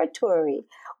Spanish territory.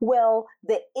 Well,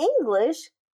 the English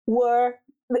were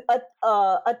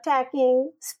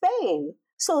attacking Spain.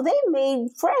 So they made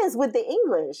friends with the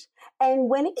English. And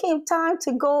when it came time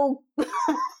to go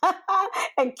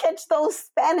and catch those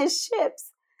Spanish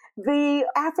ships, the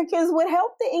Africans would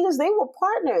help the English. They were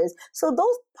partners. So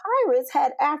those pirates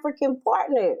had African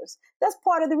partners. That's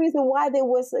part of the reason why they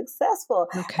were successful.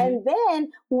 Okay. And then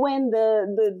when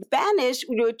the Spanish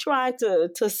were trying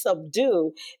to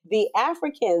subdue the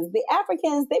Africans,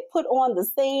 they put on the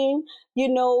same,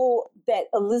 that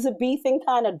Elizabethan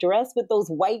kind of dress with those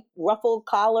white ruffled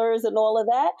collars and all of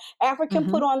that. African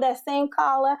put on that same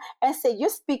collar and said, "You're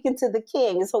speaking to the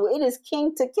king." So it is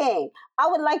king to king. I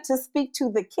would like to speak to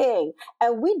the king.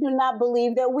 And we do not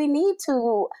believe that we need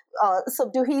to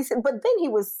subdue. He said, but then he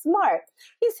was smart.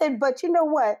 He said, "But you know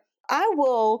what? I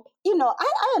will,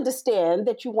 I understand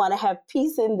that you want to have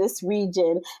peace in this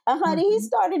region." And honey, he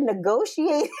started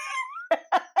negotiating.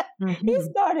 He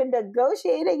started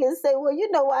negotiating and say, "Well,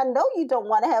 I know you don't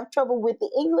want to have trouble with the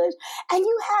English." And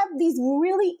you have these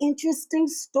really interesting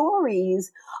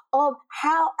stories of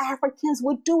how Africans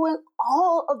were doing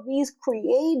all of these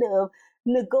creative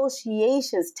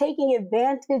negotiations, taking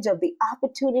advantage of the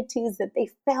opportunities that they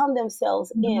found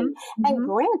themselves in. And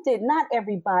granted, not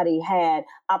everybody had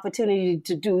opportunity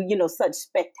to do, such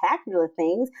spectacular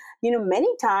things.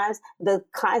 Many times the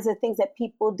kinds of things that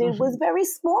people did was very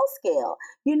small scale.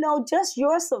 Just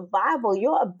your survival,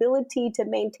 your ability to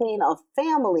maintain a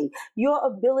family, your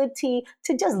ability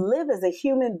to just live as a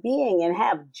human being and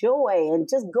have joy and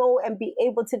just go and be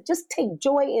able to just take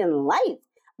joy in life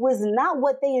was not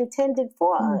what they intended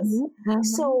for us.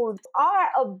 So our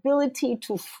ability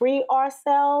to free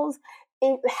ourselves,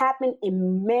 it happened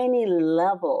in many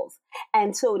levels.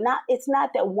 And so it's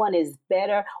not that one is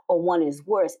better or one is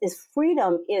worse. It's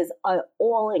freedom is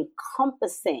all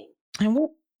encompassing. And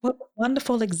what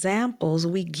wonderful examples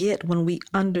we get when we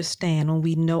understand, when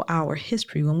we know our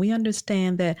history, when we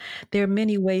understand that there are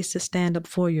many ways to stand up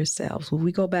for yourselves. When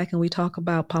we go back and we talk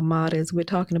about Palmares, we're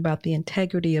talking about the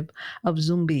integrity of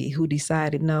Zumbi, who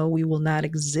decided, no, we will not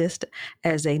exist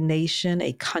as a nation,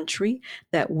 a country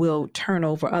that will turn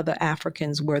over other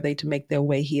Africans were they to make their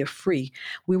way here free.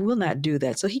 We will not do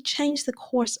that. So he changed the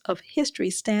course of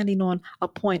history standing on a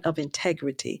point of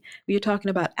integrity. You're talking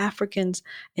about Africans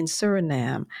in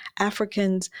Suriname,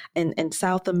 Africans in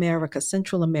South America,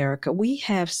 Central America. We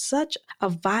have such a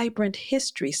vibrant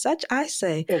history,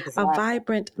 a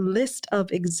vibrant list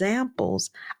of examples,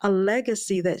 a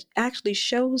legacy that actually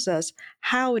shows us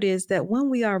how it is that when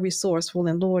we are resourceful,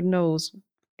 and Lord knows,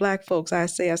 Black folks, I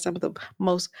say, are some of the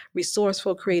most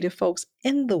resourceful, creative folks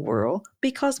in the world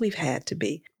because we've had to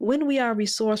be. When we are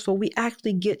resourceful, we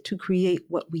actually get to create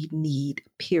what we need,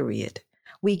 period.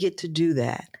 We get to do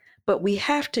that. But we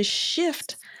have to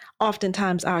shift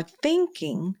oftentimes our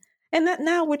thinking, and that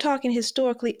now we're talking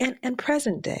historically and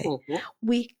present day.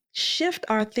 We shift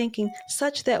our thinking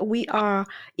such that we are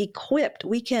equipped.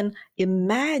 We can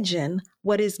imagine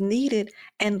what is needed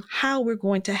and how we're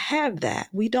going to have that.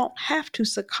 We don't have to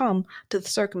succumb to the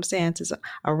circumstances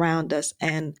around us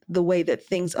and the way that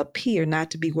things appear not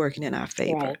to be working in our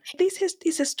favor. Right.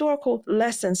 These historical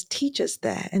lessons teach us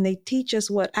that, and they teach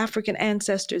us what African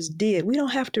ancestors did. We don't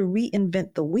have to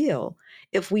reinvent the wheel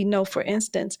if we know, for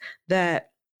instance, that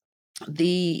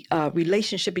the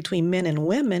relationship between men and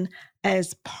women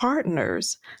as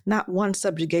partners, not one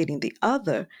subjugating the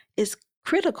other, is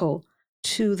critical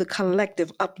to the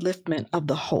collective upliftment of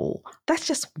the whole. That's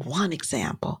just one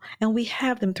example, and we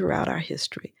have them throughout our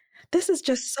history. This is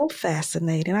just so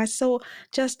fascinating. I so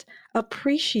just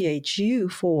appreciate you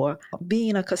for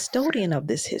being a custodian of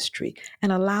this history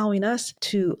and allowing us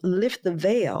to lift the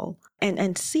veil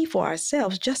and see for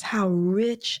ourselves just how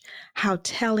rich, how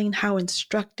telling, how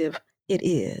instructive it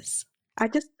is.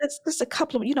 That's just a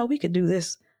couple of, we could do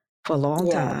this for a long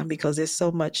time because there's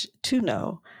so much to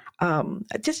know.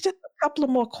 Just a couple of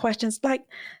more questions.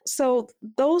 So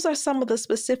those are some of the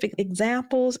specific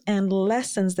examples and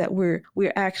lessons that we're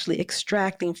actually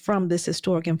extracting from this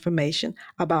historic information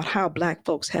about how Black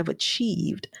folks have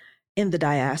achieved in the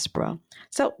diaspora.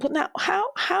 So now,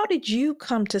 how did you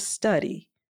come to study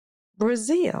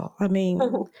Brazil? I mean,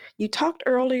 you talked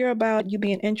earlier about you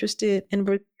being interested in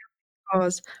Brazil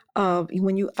because of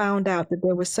when you found out that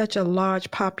there was such a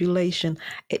large population,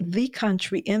 the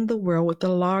country in the world with the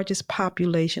largest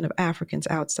population of Africans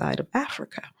outside of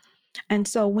Africa. And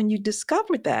so when you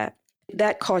discovered that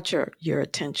caught your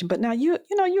attention. But now you're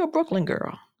a Brooklyn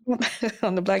girl.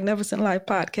 On the Blacknificent Life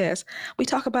podcast, we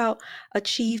talk about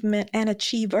achievement and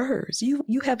achievers.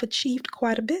 You have achieved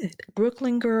quite a bit.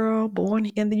 Brooklyn girl, born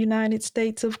in the United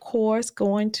States, of course,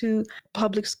 going to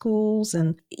public schools,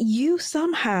 and you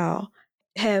somehow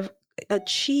have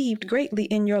achieved greatly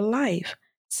in your life.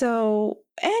 So,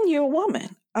 and you're a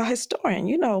woman, a historian,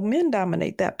 men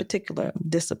dominate that particular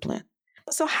discipline.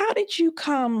 So how did you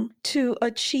come to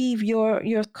achieve your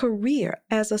career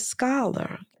as a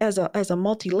scholar, as a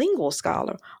multilingual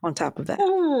scholar on top of that?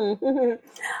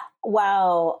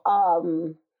 Wow.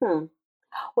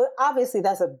 Well, obviously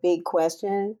that's a big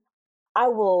question. I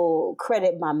will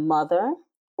credit my mother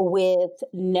with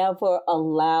never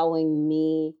allowing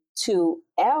me to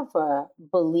ever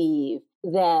believe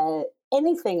that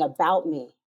anything about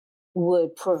me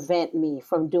would prevent me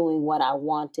from doing what I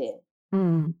wanted.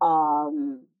 Mm.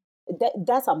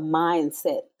 That's a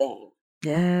mindset thing.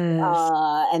 Yes.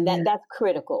 And that's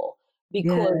critical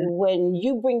because when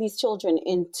you bring these children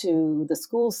into the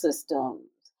school system,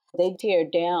 they tear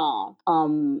down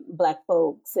Black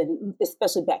folks and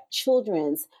especially Black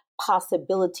children's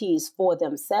possibilities for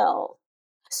themselves.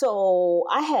 So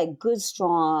I had good,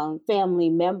 strong family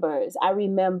members. I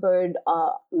remembered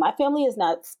my family is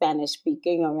not Spanish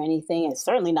speaking or anything, and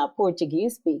certainly not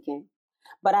Portuguese speaking.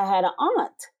 But I had an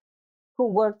aunt who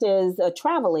worked as a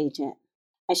travel agent,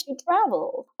 and she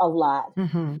traveled a lot.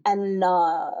 Mm-hmm. And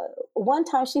one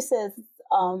time she says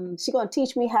she's going to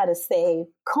teach me how to say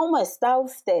 "Como está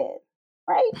usted,"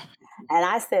 right? And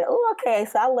I said, "Oh, okay."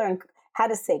 So I learned how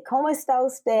to say "Como está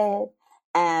usted,"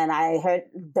 and I heard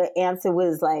the answer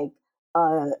was like,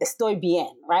 "Estoy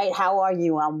bien," right? How are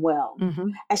you? I'm well. Mm-hmm.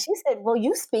 And she said, "Well,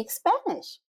 you speak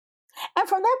Spanish." And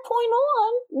from that point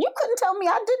on, you couldn't tell me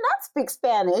I did not speak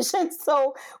Spanish. And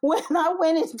so when I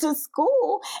went into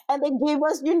school and they gave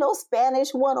us,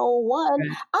 Spanish 101,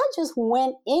 Right. I just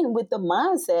went in with the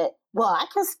mindset, well, I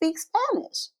can speak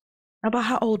Spanish. About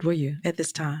how old were you at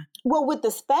this time? Well, with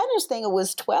the Spanish thing, it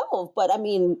was 12, but I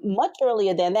mean, much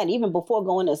earlier than that, even before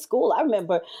going to school. I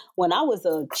remember when I was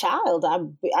a child,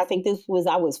 I think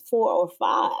I was 4 or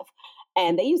 5,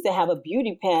 and they used to have a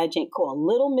beauty pageant called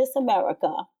Little Miss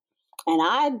America. And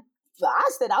I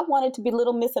said I wanted to be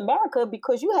Little Miss America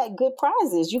because you had good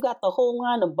prizes. You got the whole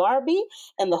line of Barbie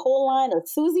and the whole line of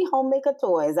Susie Homemaker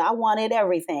toys. I wanted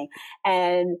everything.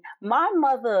 And my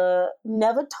mother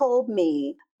never told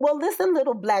me, well, listen,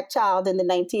 little Black child in the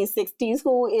 1960s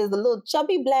who is a little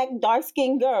chubby Black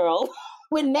dark-skinned girl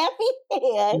with nappy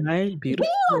hair. Right, beautiful.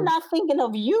 We are not thinking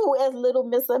of you as Little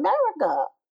Miss America.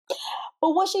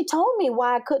 But what she told me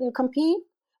why I couldn't compete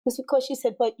was because she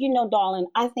said, but darling,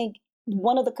 I think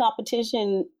one of the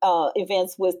competition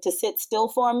events was to sit still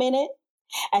for a minute.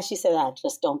 And she said, I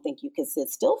just don't think you can sit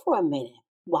still for a minute.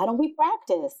 Why don't we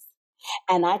practice?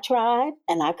 And I tried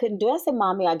and I couldn't do it. I said,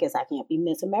 Mommy, I guess I can't be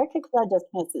Miss America because I just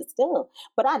can't sit still.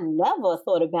 But I never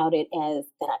thought about it as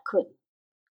that I couldn't.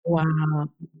 Wow.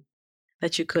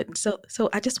 That you couldn't. So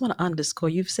I just want to underscore,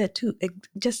 you've said two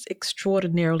just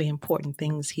extraordinarily important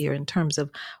things here in terms of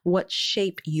what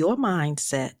shaped your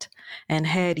mindset and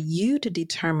had you to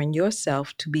determine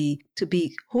yourself to be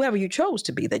whoever you chose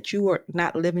to be, that you were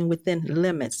not living within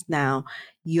limits. Now,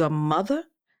 your mother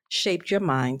shaped your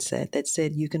mindset that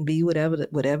said you can be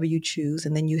whatever you choose.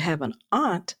 And then you have an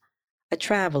aunt, a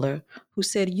traveler, who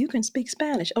said you can speak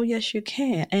Spanish. Oh, yes, you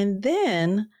can. And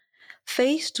then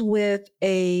faced with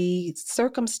a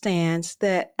circumstance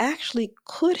that actually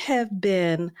could have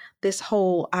been this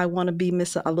whole I want to be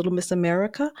a little Miss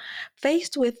America,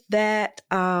 faced with that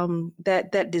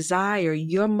that desire,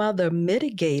 your mother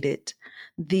mitigated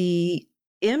the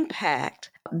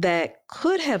impact that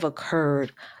could have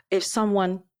occurred if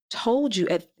someone told you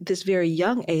at this very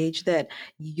young age that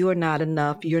you're not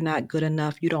enough, you're not good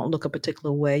enough, you don't look a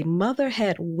particular way. Mother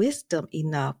had wisdom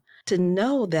enough to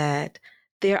know that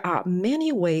there are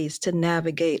many ways to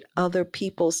navigate other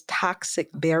people's toxic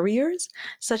barriers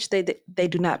such that they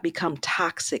do not become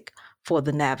toxic for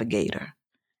the navigator.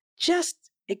 Just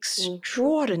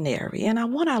extraordinary. And I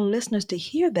want our listeners to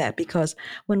hear that, because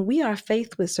when we are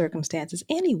faced with circumstances,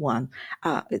 anyone,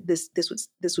 this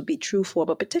would be true for,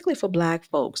 but particularly for Black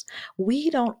folks, we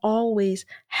don't always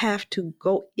have to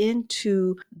go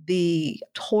into the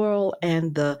toil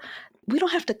and we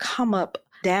don't have to come up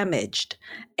damaged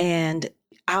and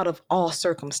out of all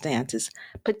circumstances,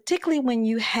 particularly when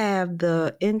you have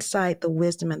the insight, the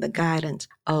wisdom, and the guidance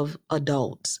of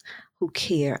adults who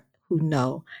care, who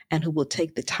know, and who will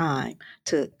take the time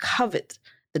to covet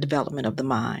the development of the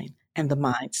mind and the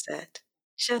mindset.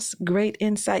 Just great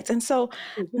insights. And so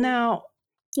now,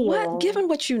 given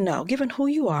what you know, given who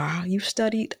you are, you've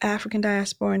studied African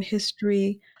diaspora and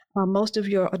history most of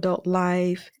your adult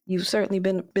life. You've certainly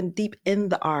been deep in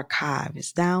the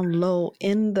archives, down low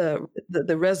in the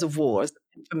reservoirs of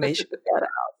information.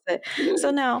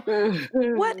 So now,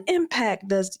 what impact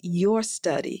does your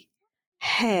study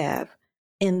have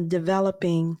in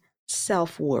developing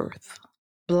self-worth,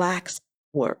 Black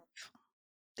self-worth.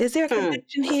 Is there a Hmm.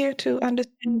 connection here to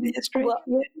understand the history? Well,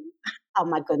 oh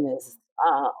my goodness.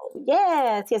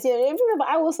 Yes. And remember,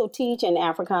 I also teach in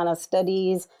Africana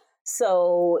studies.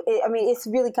 So, I mean, it's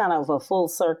really kind of a full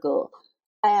circle.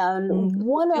 And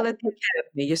one Still of, at the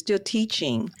academy. You're still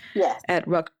teaching yes, at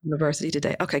Rutgers University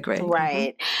today. Okay, great.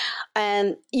 right.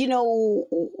 And,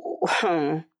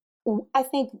 I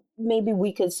think maybe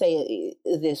we could say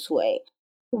it this way.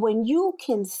 When you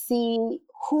can see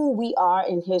who we are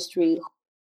in history,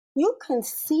 you can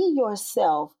see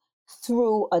yourself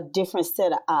through a different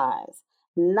set of eyes,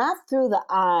 not through the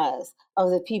eyes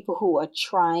of the people who are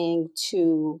trying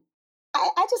to.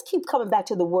 I just keep coming back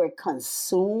to the word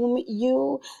consume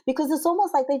you because it's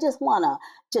almost like they just want to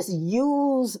just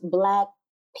use Black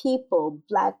people,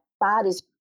 Black bodies.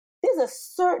 There's a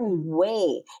certain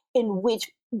way in which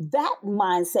that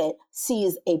mindset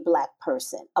sees a Black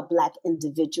person, a Black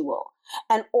individual.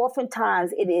 And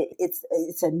oftentimes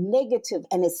it's a negative,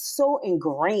 and it's so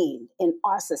ingrained in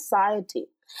our society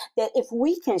that if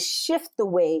we can shift the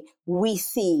way we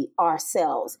see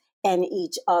ourselves and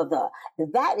each other,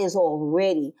 that is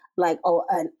already like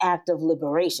an act of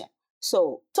liberation.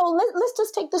 So let's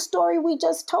just take the story we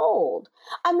just told.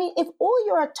 I mean, if all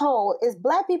you're told is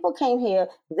Black people came here,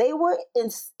 they were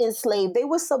enslaved, they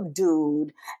were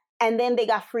subdued, and then they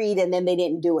got freed, and then they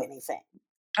didn't do anything.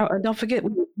 Oh, and don't forget,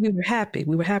 we were happy.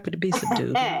 We were happy to be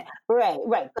subdued.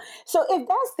 Right. So if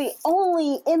that's the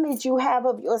only image you have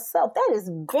of yourself, that is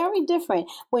very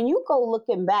different. When you go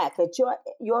looking back at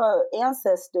your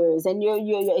ancestors and your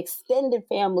extended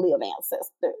family of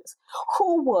ancestors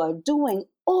who were doing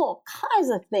all kinds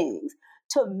of things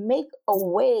to make a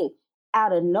way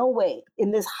out of no way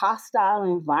in this hostile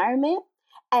environment,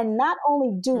 and not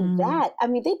only do that, I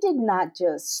mean, they did not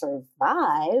just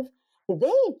survive,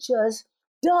 they just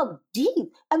dug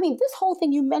deep. I mean, this whole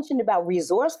thing you mentioned about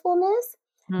resourcefulness,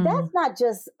 that's not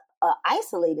just an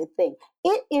isolated thing.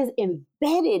 It is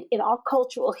embedded in our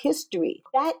cultural history.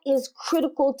 That is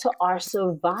critical to our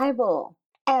survival.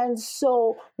 And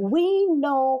so we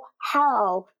know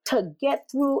how to get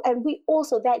through, and we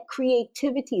also, that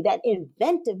creativity, that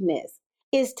inventiveness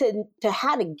is to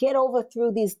how to get over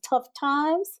through these tough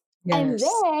times. Yes. And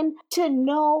then to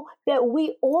know that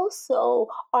we also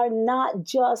are not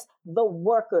just the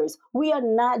workers. We are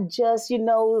not just,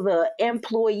 the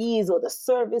employees or the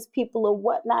service people or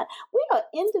whatnot. We are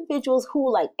individuals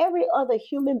who, like every other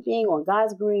human being on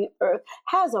God's green earth,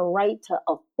 has a right to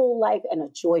a full life and a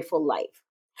joyful life.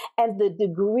 And the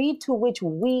degree to which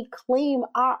we claim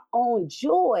our own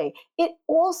joy, it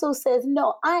also says,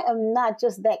 no, I am not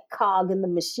just that cog in the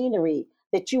machinery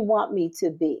that you want me to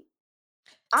be.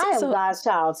 I am God's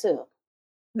child too.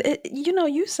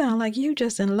 You sound like you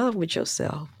just in love with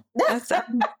yourself. That's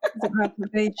an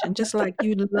observation, just like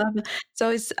you love it.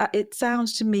 So it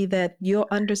sounds to me that your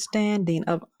understanding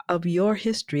of your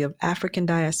history, of African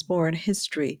diaspora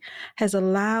history, has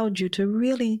allowed you to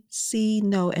really see,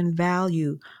 know, and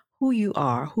value who you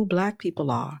are, who Black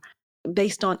people are,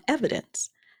 based on evidence,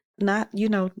 not,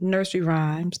 nursery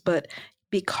rhymes, but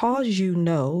because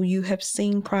you have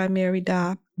seen primary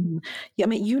doc. I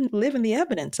mean, you live in the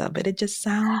evidence of it. It just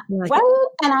sounds like... Right?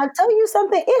 And I'll tell you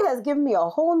something, it has given me a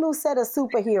whole new set of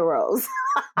superheroes.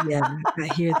 Yeah, I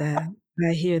hear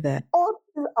that. All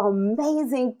these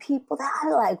amazing people that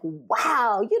I'm like,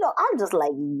 wow, I'm just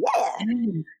like, yeah,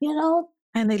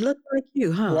 And they look like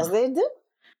you, huh? Yes, they do.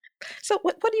 So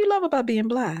what do you love about being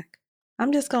Black?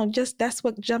 I'm just that's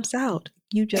what jumps out.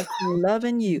 You just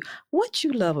loving you. What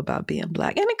you love about being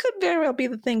Black. And it could very well be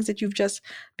the things that you've just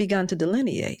begun to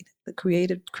delineate. The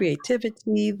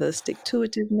creativity, the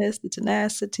stick-to-itiveness, the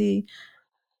tenacity.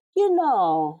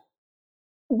 Well,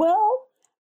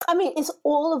 I mean, it's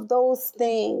all of those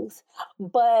things.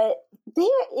 But there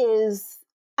is,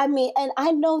 and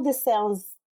I know this sounds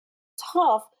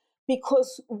tough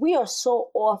because we are so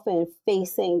often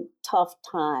facing tough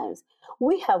times.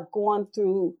 We have gone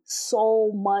through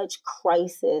so much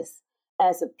crisis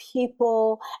as a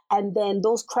people, and then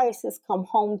those crises come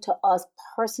home to us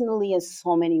personally in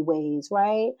so many ways,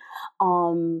 right?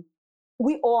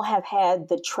 We all have had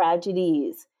the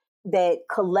tragedies that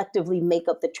collectively make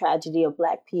up the tragedy of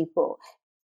Black people.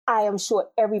 I am sure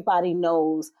everybody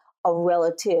knows a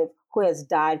relative who has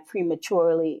died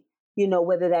prematurely,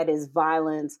 whether that is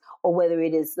violence or whether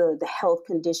it is the health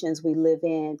conditions we live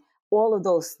in, all of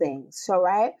those things. So,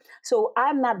 right? So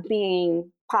I'm not being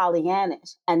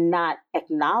Pollyannish and not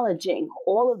acknowledging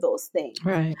all of those things.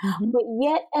 Right. Mm-hmm. But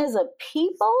yet, as a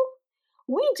people,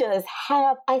 we just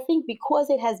have, I think because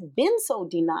it has been so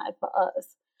denied for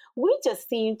us, we just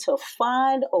seem to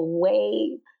find a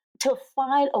way to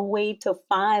find a way to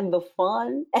find the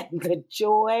fun and the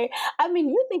joy. I mean,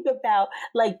 you think about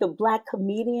like the Black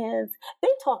comedians, they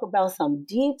talk about some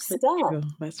deep That's stuff, true.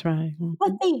 That's right.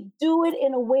 but they do it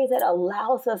in a way that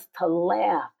allows us to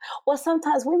laugh. Or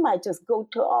sometimes we might just go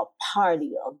to a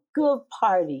party, a good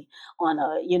party on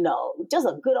just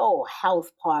a good old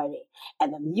house party.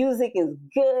 And the music is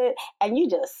good and you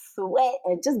just sweat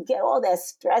and just get all that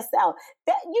stress out.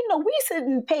 That, we sit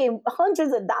and pay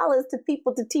hundreds of dollars to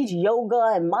people to teach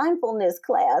yoga and mindfulness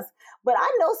class. But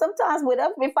I know sometimes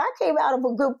if I came out of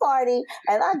a good party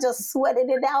and I just sweated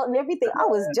it out and everything, I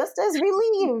was just as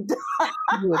relieved.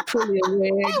 You were fully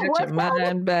aware, got your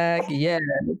mind back. Yeah.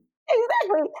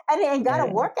 Exactly, and got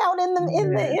to work out in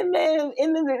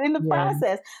the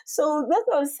process. So that's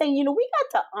what I'm saying. We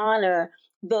got to honor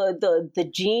the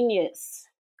genius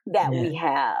that we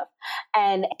have,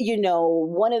 and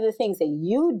one of the things that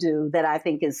you do that I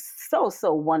think is so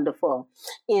wonderful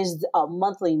is a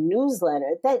monthly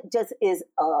newsletter that just is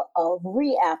a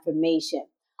reaffirmation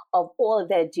of all of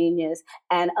that genius.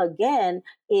 And again,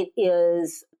 it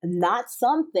is not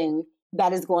something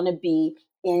that is going to be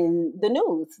in the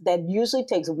news that usually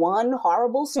takes one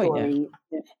horrible story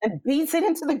and beats it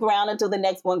into the ground until the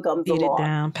next one comes along. Beat it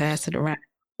down, pass it around.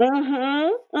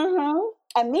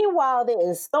 And meanwhile, there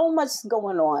is so much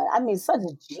going on. I mean, such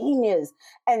genius.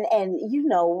 And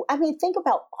think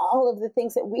about all of the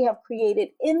things that we have created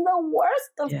in the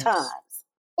worst of times.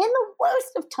 In the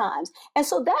worst of times. And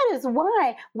so that is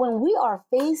why when we are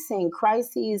facing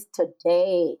crises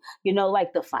today,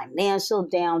 like the financial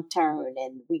downturn,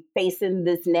 and we're facing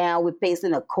this now, we're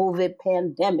facing a COVID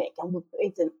pandemic, and we're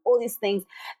facing all these things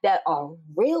that are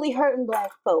really hurting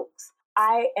Black folks,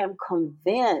 I am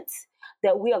convinced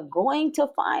that we are going to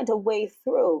find a way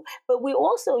through. But we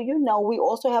also, we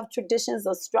also have traditions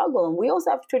of struggle, and we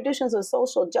also have traditions of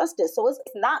social justice. So it's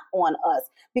not on us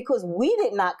because we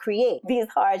did not create these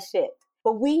hardships.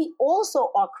 But we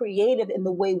also are creative in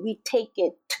the way we take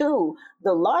it to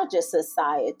the larger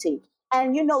society.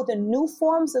 And, the new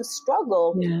forms of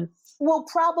struggle will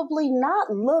probably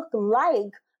not look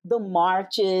like the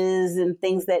marches and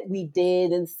things that we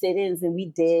did and sit-ins and we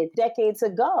did decades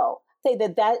ago. Say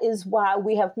that is why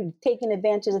we have taken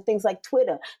advantage of things like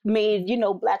Twitter, made,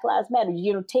 Black Lives Matter,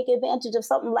 take advantage of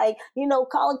something like,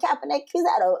 Colin Kaepernick, he's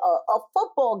at a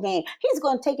football game. He's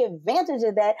going to take advantage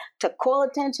of that to call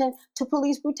attention to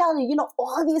police brutality.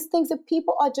 All these things that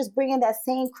people are just bringing that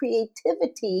same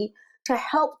creativity to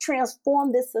help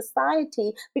transform this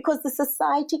society, because the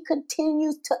society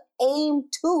continues to aim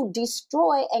to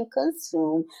destroy and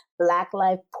consume Black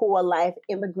life, poor life,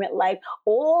 immigrant life,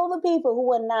 all the people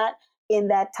who are not in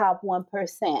that top 1%.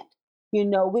 We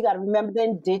got to remember the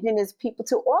indigenous people,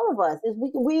 to all of us.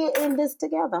 We're in this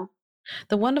together.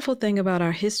 The wonderful thing about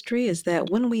our history is that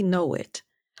when we know it,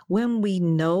 when we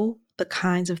know the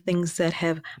kinds of things that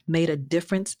have made a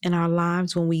difference in our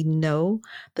lives, when we know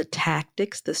the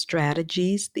tactics, the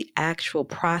strategies, the actual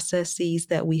processes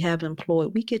that we have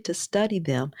employed, we get to study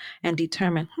them and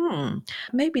determine,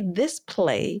 maybe this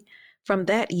play from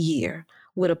that year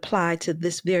would apply to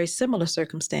this very similar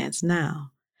circumstance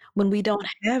now. When we don't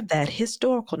have that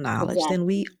historical knowledge, then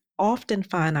we often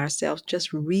find ourselves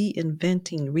just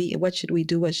reinventing, what should we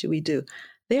do? What should we do?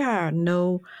 There are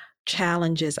no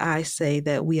challenges, I say,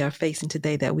 that we are facing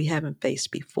today that we haven't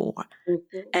faced before.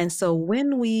 And so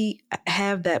when we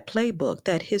have that playbook,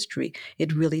 that history,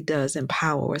 it really does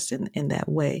empower us in that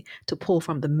way to pull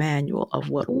from the manual of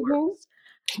what works.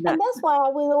 And that's why I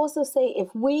will also say, if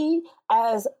we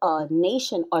as a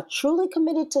nation are truly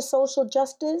committed to social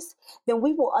justice, then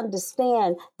we will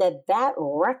understand that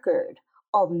record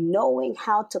of knowing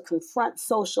how to confront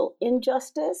social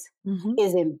injustice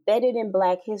is embedded in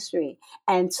Black history.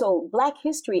 And so Black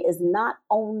history is not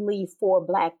only for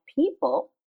Black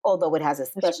people, although it has a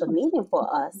special meaning for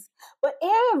us, but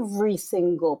every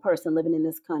single person living in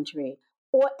this country,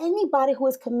 or anybody who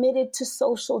is committed to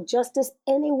social justice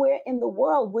anywhere in the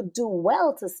world, would do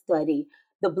well to study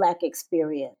the Black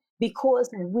experience, because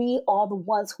we are the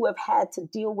ones who have had to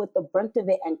deal with the brunt of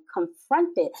it and confront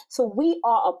it. So we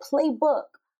are a playbook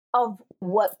of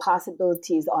what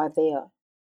possibilities are there.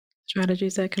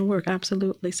 Strategies that can work,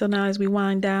 absolutely. So now as we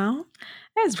wind down,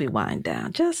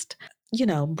 just,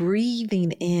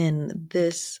 breathing in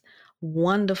this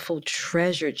wonderful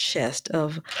treasure chest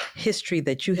of history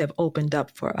that you have opened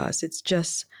up for us. It's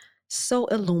just so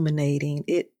illuminating.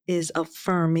 It is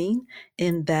affirming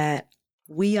in that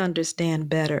we understand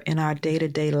better in our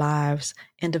day-to-day lives,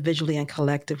 individually and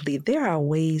collectively. There are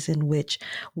ways in which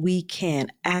we can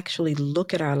actually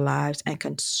look at our lives and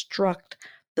construct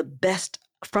the best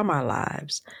from our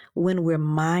lives when we're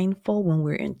mindful, when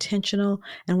we're intentional,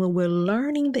 and when we're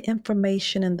learning the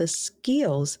information and the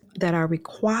skills that are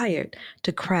required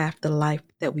to craft the life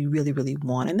that we really, really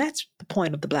want. And that's the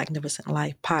point of the Blacknificent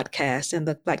Life podcast and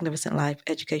the Blacknificent Life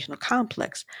Educational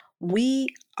Complex. We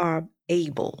are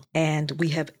able, and we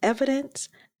have evidence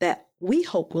that we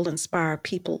hope will inspire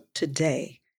people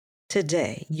today.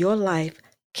 Today, your life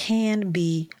can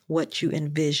be what you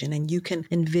envision, and you can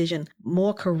envision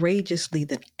more courageously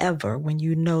than ever when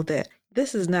you know that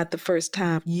this is not the first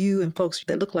time you and folks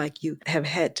that look like you have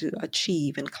had to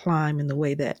achieve and climb in the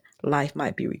way that life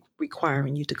might be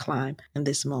requiring you to climb in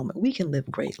this moment. We can live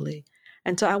greatly.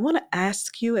 And so I want to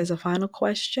ask you as a final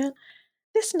question,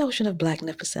 this notion of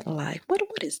Blacknificent Life, what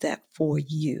is that for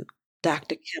you,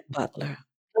 Dr. Kim Butler?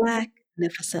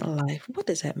 Blacknificent Life, what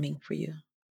does that mean for you?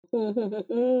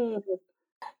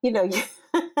 You know,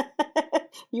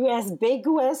 you ask big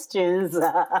questions.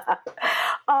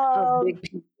 Big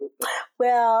people.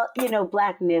 Well,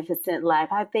 Blacknificent Life.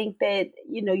 I think that,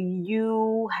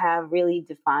 you have really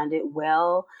defined it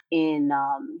well in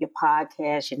your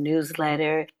podcast, your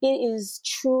newsletter. It is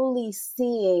truly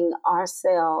seeing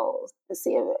ourselves. I'll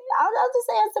just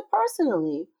answer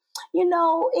personally.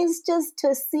 It's just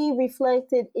to see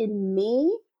reflected in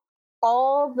me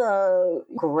all the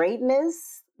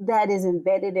greatness that is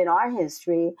embedded in our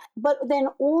history, but then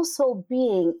also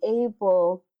being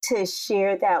able to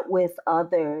share that with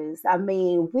others. I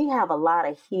mean, we have a lot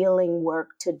of healing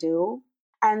work to do.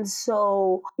 And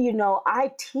so,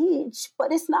 I teach,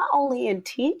 but it's not only in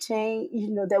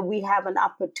teaching, that we have an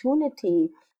opportunity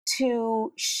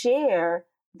to share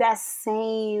that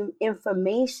same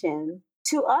information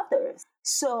to others.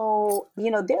 So,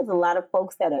 there's a lot of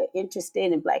folks that are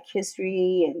interested in Black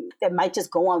history and that might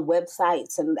just go on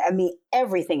websites. And I mean,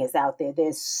 everything is out there.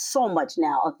 There's so much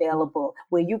now available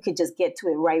where you could just get to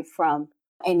it right from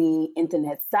any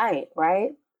internet site, right?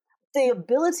 The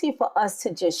ability for us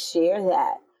to just share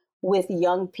that with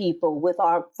young people, with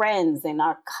our friends and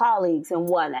our colleagues and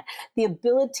whatnot, the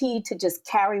ability to just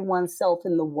carry oneself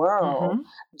in the world,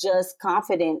 just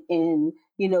confident in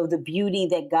the beauty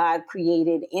that God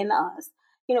created in us.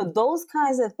 Those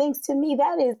kinds of things, to me,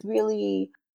 that is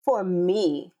really, for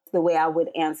me, the way I would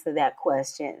answer that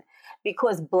question.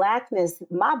 Because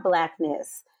my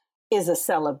Blackness is a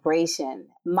celebration.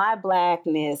 My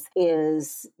Blackness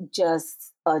is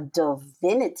just a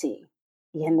divinity,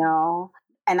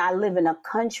 And I live in a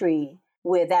country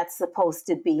where that's supposed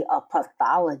to be a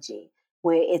pathology,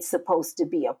 where it's supposed to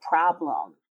be a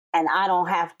problem. And I don't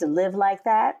have to live like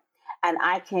that. And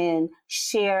I can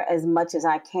share as much as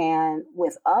I can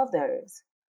with others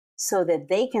so that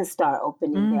they can start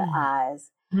opening their eyes.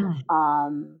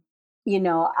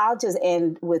 I'll just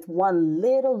end with one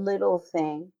little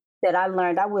thing that I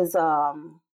learned. I was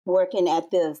working at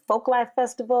the Folklife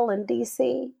Festival in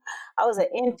DC. I was an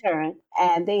intern,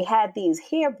 and they had these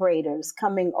hair braiders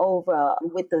coming over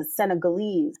with the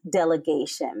Senegalese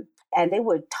delegation. And they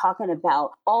were talking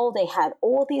about, they had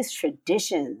all these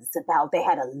traditions about, they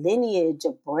had a lineage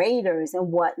of braiders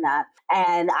and whatnot.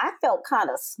 And I felt kind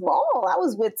of small. I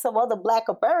was with some other Black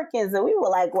Americans and we were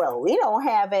like, well, we don't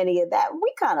have any of that.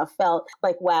 We kind of felt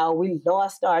like, wow, we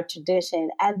lost our tradition.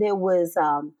 And there was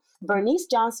Bernice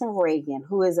Johnson Reagan,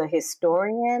 who is a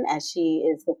historian, and she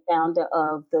is the founder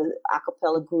of the a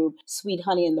cappella group Sweet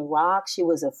Honey in the Rock. She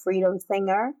was a freedom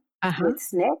singer with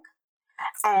SNCC.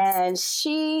 And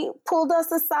she pulled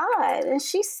us aside and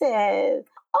she said,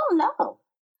 oh no,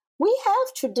 we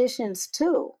have traditions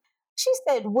too. She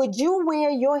said, would you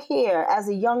wear your hair as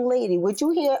a young lady? Would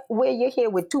you wear your hair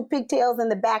with two pigtails in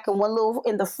the back and one little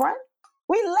in the front?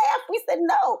 We laughed. We said,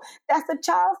 no, that's a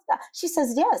child style. She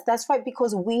says, yes, that's right,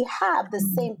 because we have the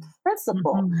same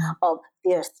principle of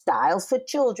there's styles for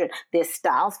children, there's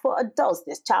styles for adults,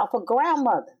 there's style for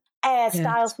grandmother. And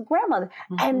styles for grandmother.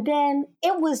 And then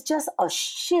it was just a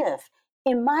shift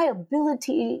in my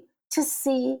ability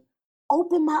to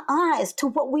open my eyes to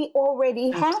what we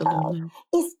already have.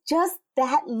 It's just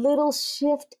that little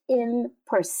shift in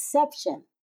perception.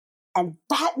 And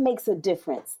that makes a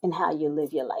difference in how you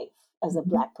live your life as a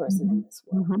Black person in this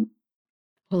world.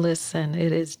 Well, listen,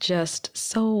 it is just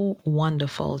so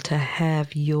wonderful to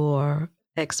have your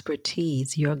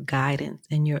expertise, your guidance,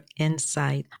 and your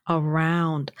insight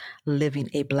around living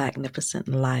a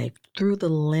Blacknificent life through the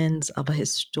lens of a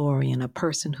historian, a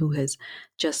person who has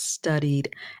just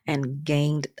studied and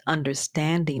gained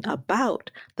understanding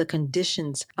about the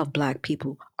conditions of Black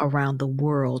people around the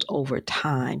world over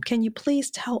time. Can you please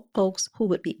tell folks who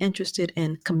would be interested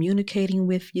in communicating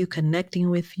with you, connecting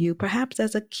with you, perhaps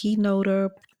as a keynoter,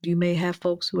 You may have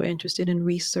folks who are interested in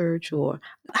research, or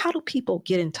how do people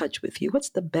get in touch with you?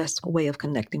 What's the best way of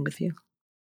connecting with you?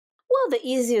 Well, the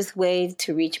easiest way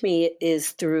to reach me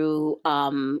is through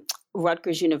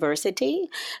Rutgers University.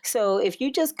 So if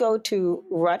you just go to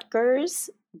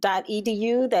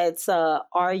rutgers.edu, that's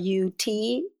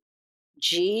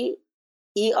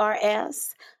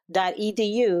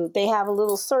RUTGERS.edu, they have a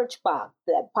little search box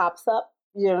that pops up,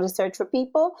 to search for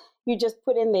people. You just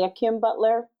put in there Kim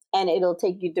Butler, and it'll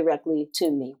take you directly to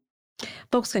me.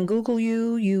 Folks can Google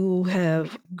you. You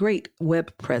have great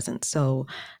web presence. So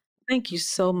thank you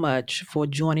so much for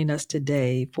joining us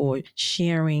today, for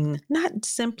sharing not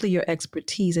simply your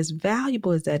expertise, as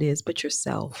valuable as that is, but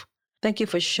yourself. Thank you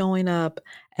for showing up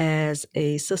as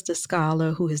a sister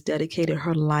scholar who has dedicated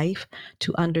her life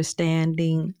to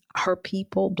understanding her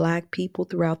people, Black people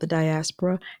throughout the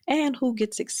diaspora, and who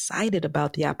gets excited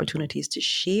about the opportunities to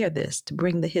share this, to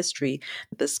bring the history,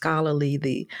 the scholarly,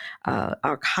 the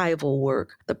archival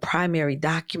work, the primary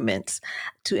documents,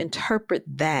 to interpret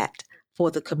that for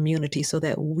the community so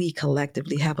that we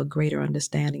collectively have a greater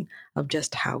understanding of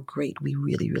just how great we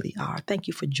really, really are. Thank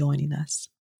you for joining us.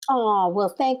 Oh, well,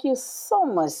 thank you so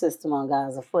much, Sister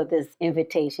Mongaza, for this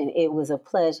invitation. It was a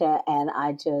pleasure, and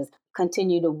I just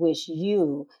continue to wish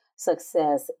you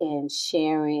success in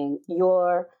sharing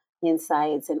your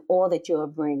insights and all that you're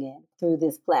bringing through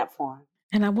this platform.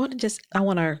 And I want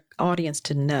our audience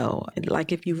to know,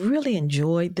 like, if you really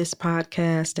enjoyed this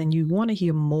podcast and you want to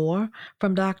hear more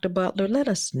from Dr. Butler, let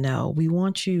us know. We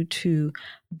want you to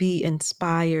be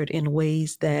inspired in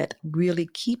ways that really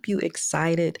keep you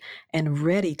excited and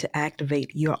ready to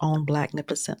activate your own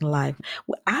Blacknificent life.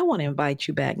 I want to invite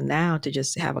you back now to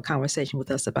just have a conversation with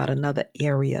us about another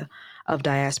area of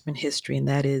diasporan history, and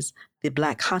that is the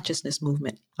Black consciousness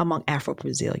movement among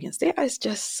Afro-Brazilians. There is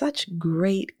just such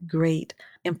great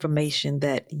information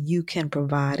that you can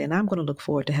provide, and I'm going to look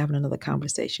forward to having another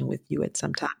conversation with you at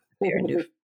some time in the near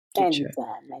future.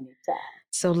 Anytime.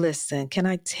 So listen, can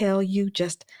I tell you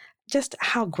just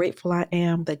how grateful I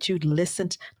am that you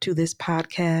listened to this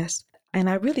podcast? And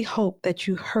I really hope that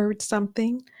you heard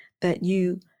something, that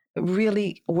you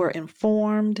really were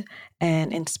informed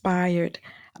and inspired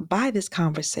by this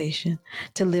conversation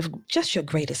to live just your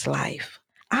greatest life.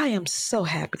 I am so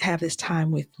happy to have this time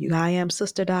with you. I am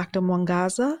Sister Dr.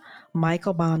 Mongaza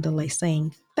Michael Bondele,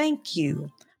 saying thank you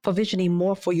for visioning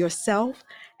more for yourself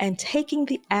and taking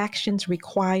the actions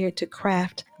required to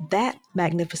craft that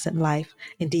magnificent life,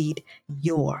 indeed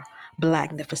your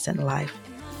Blacknificent life.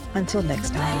 Until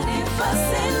next time.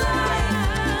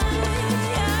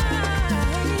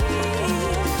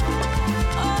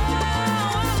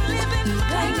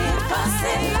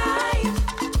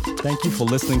 Thank you for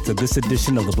listening to this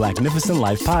edition of the Blacknificent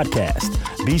Life podcast.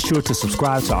 Be sure to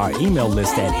subscribe to our email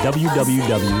list at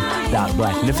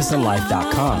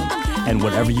www.blacknificentlife.com. And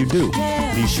whatever you do,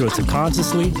 be sure to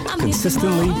consciously,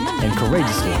 consistently, and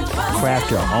courageously craft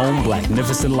your own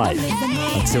Blacknificent life.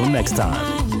 Until next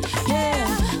time.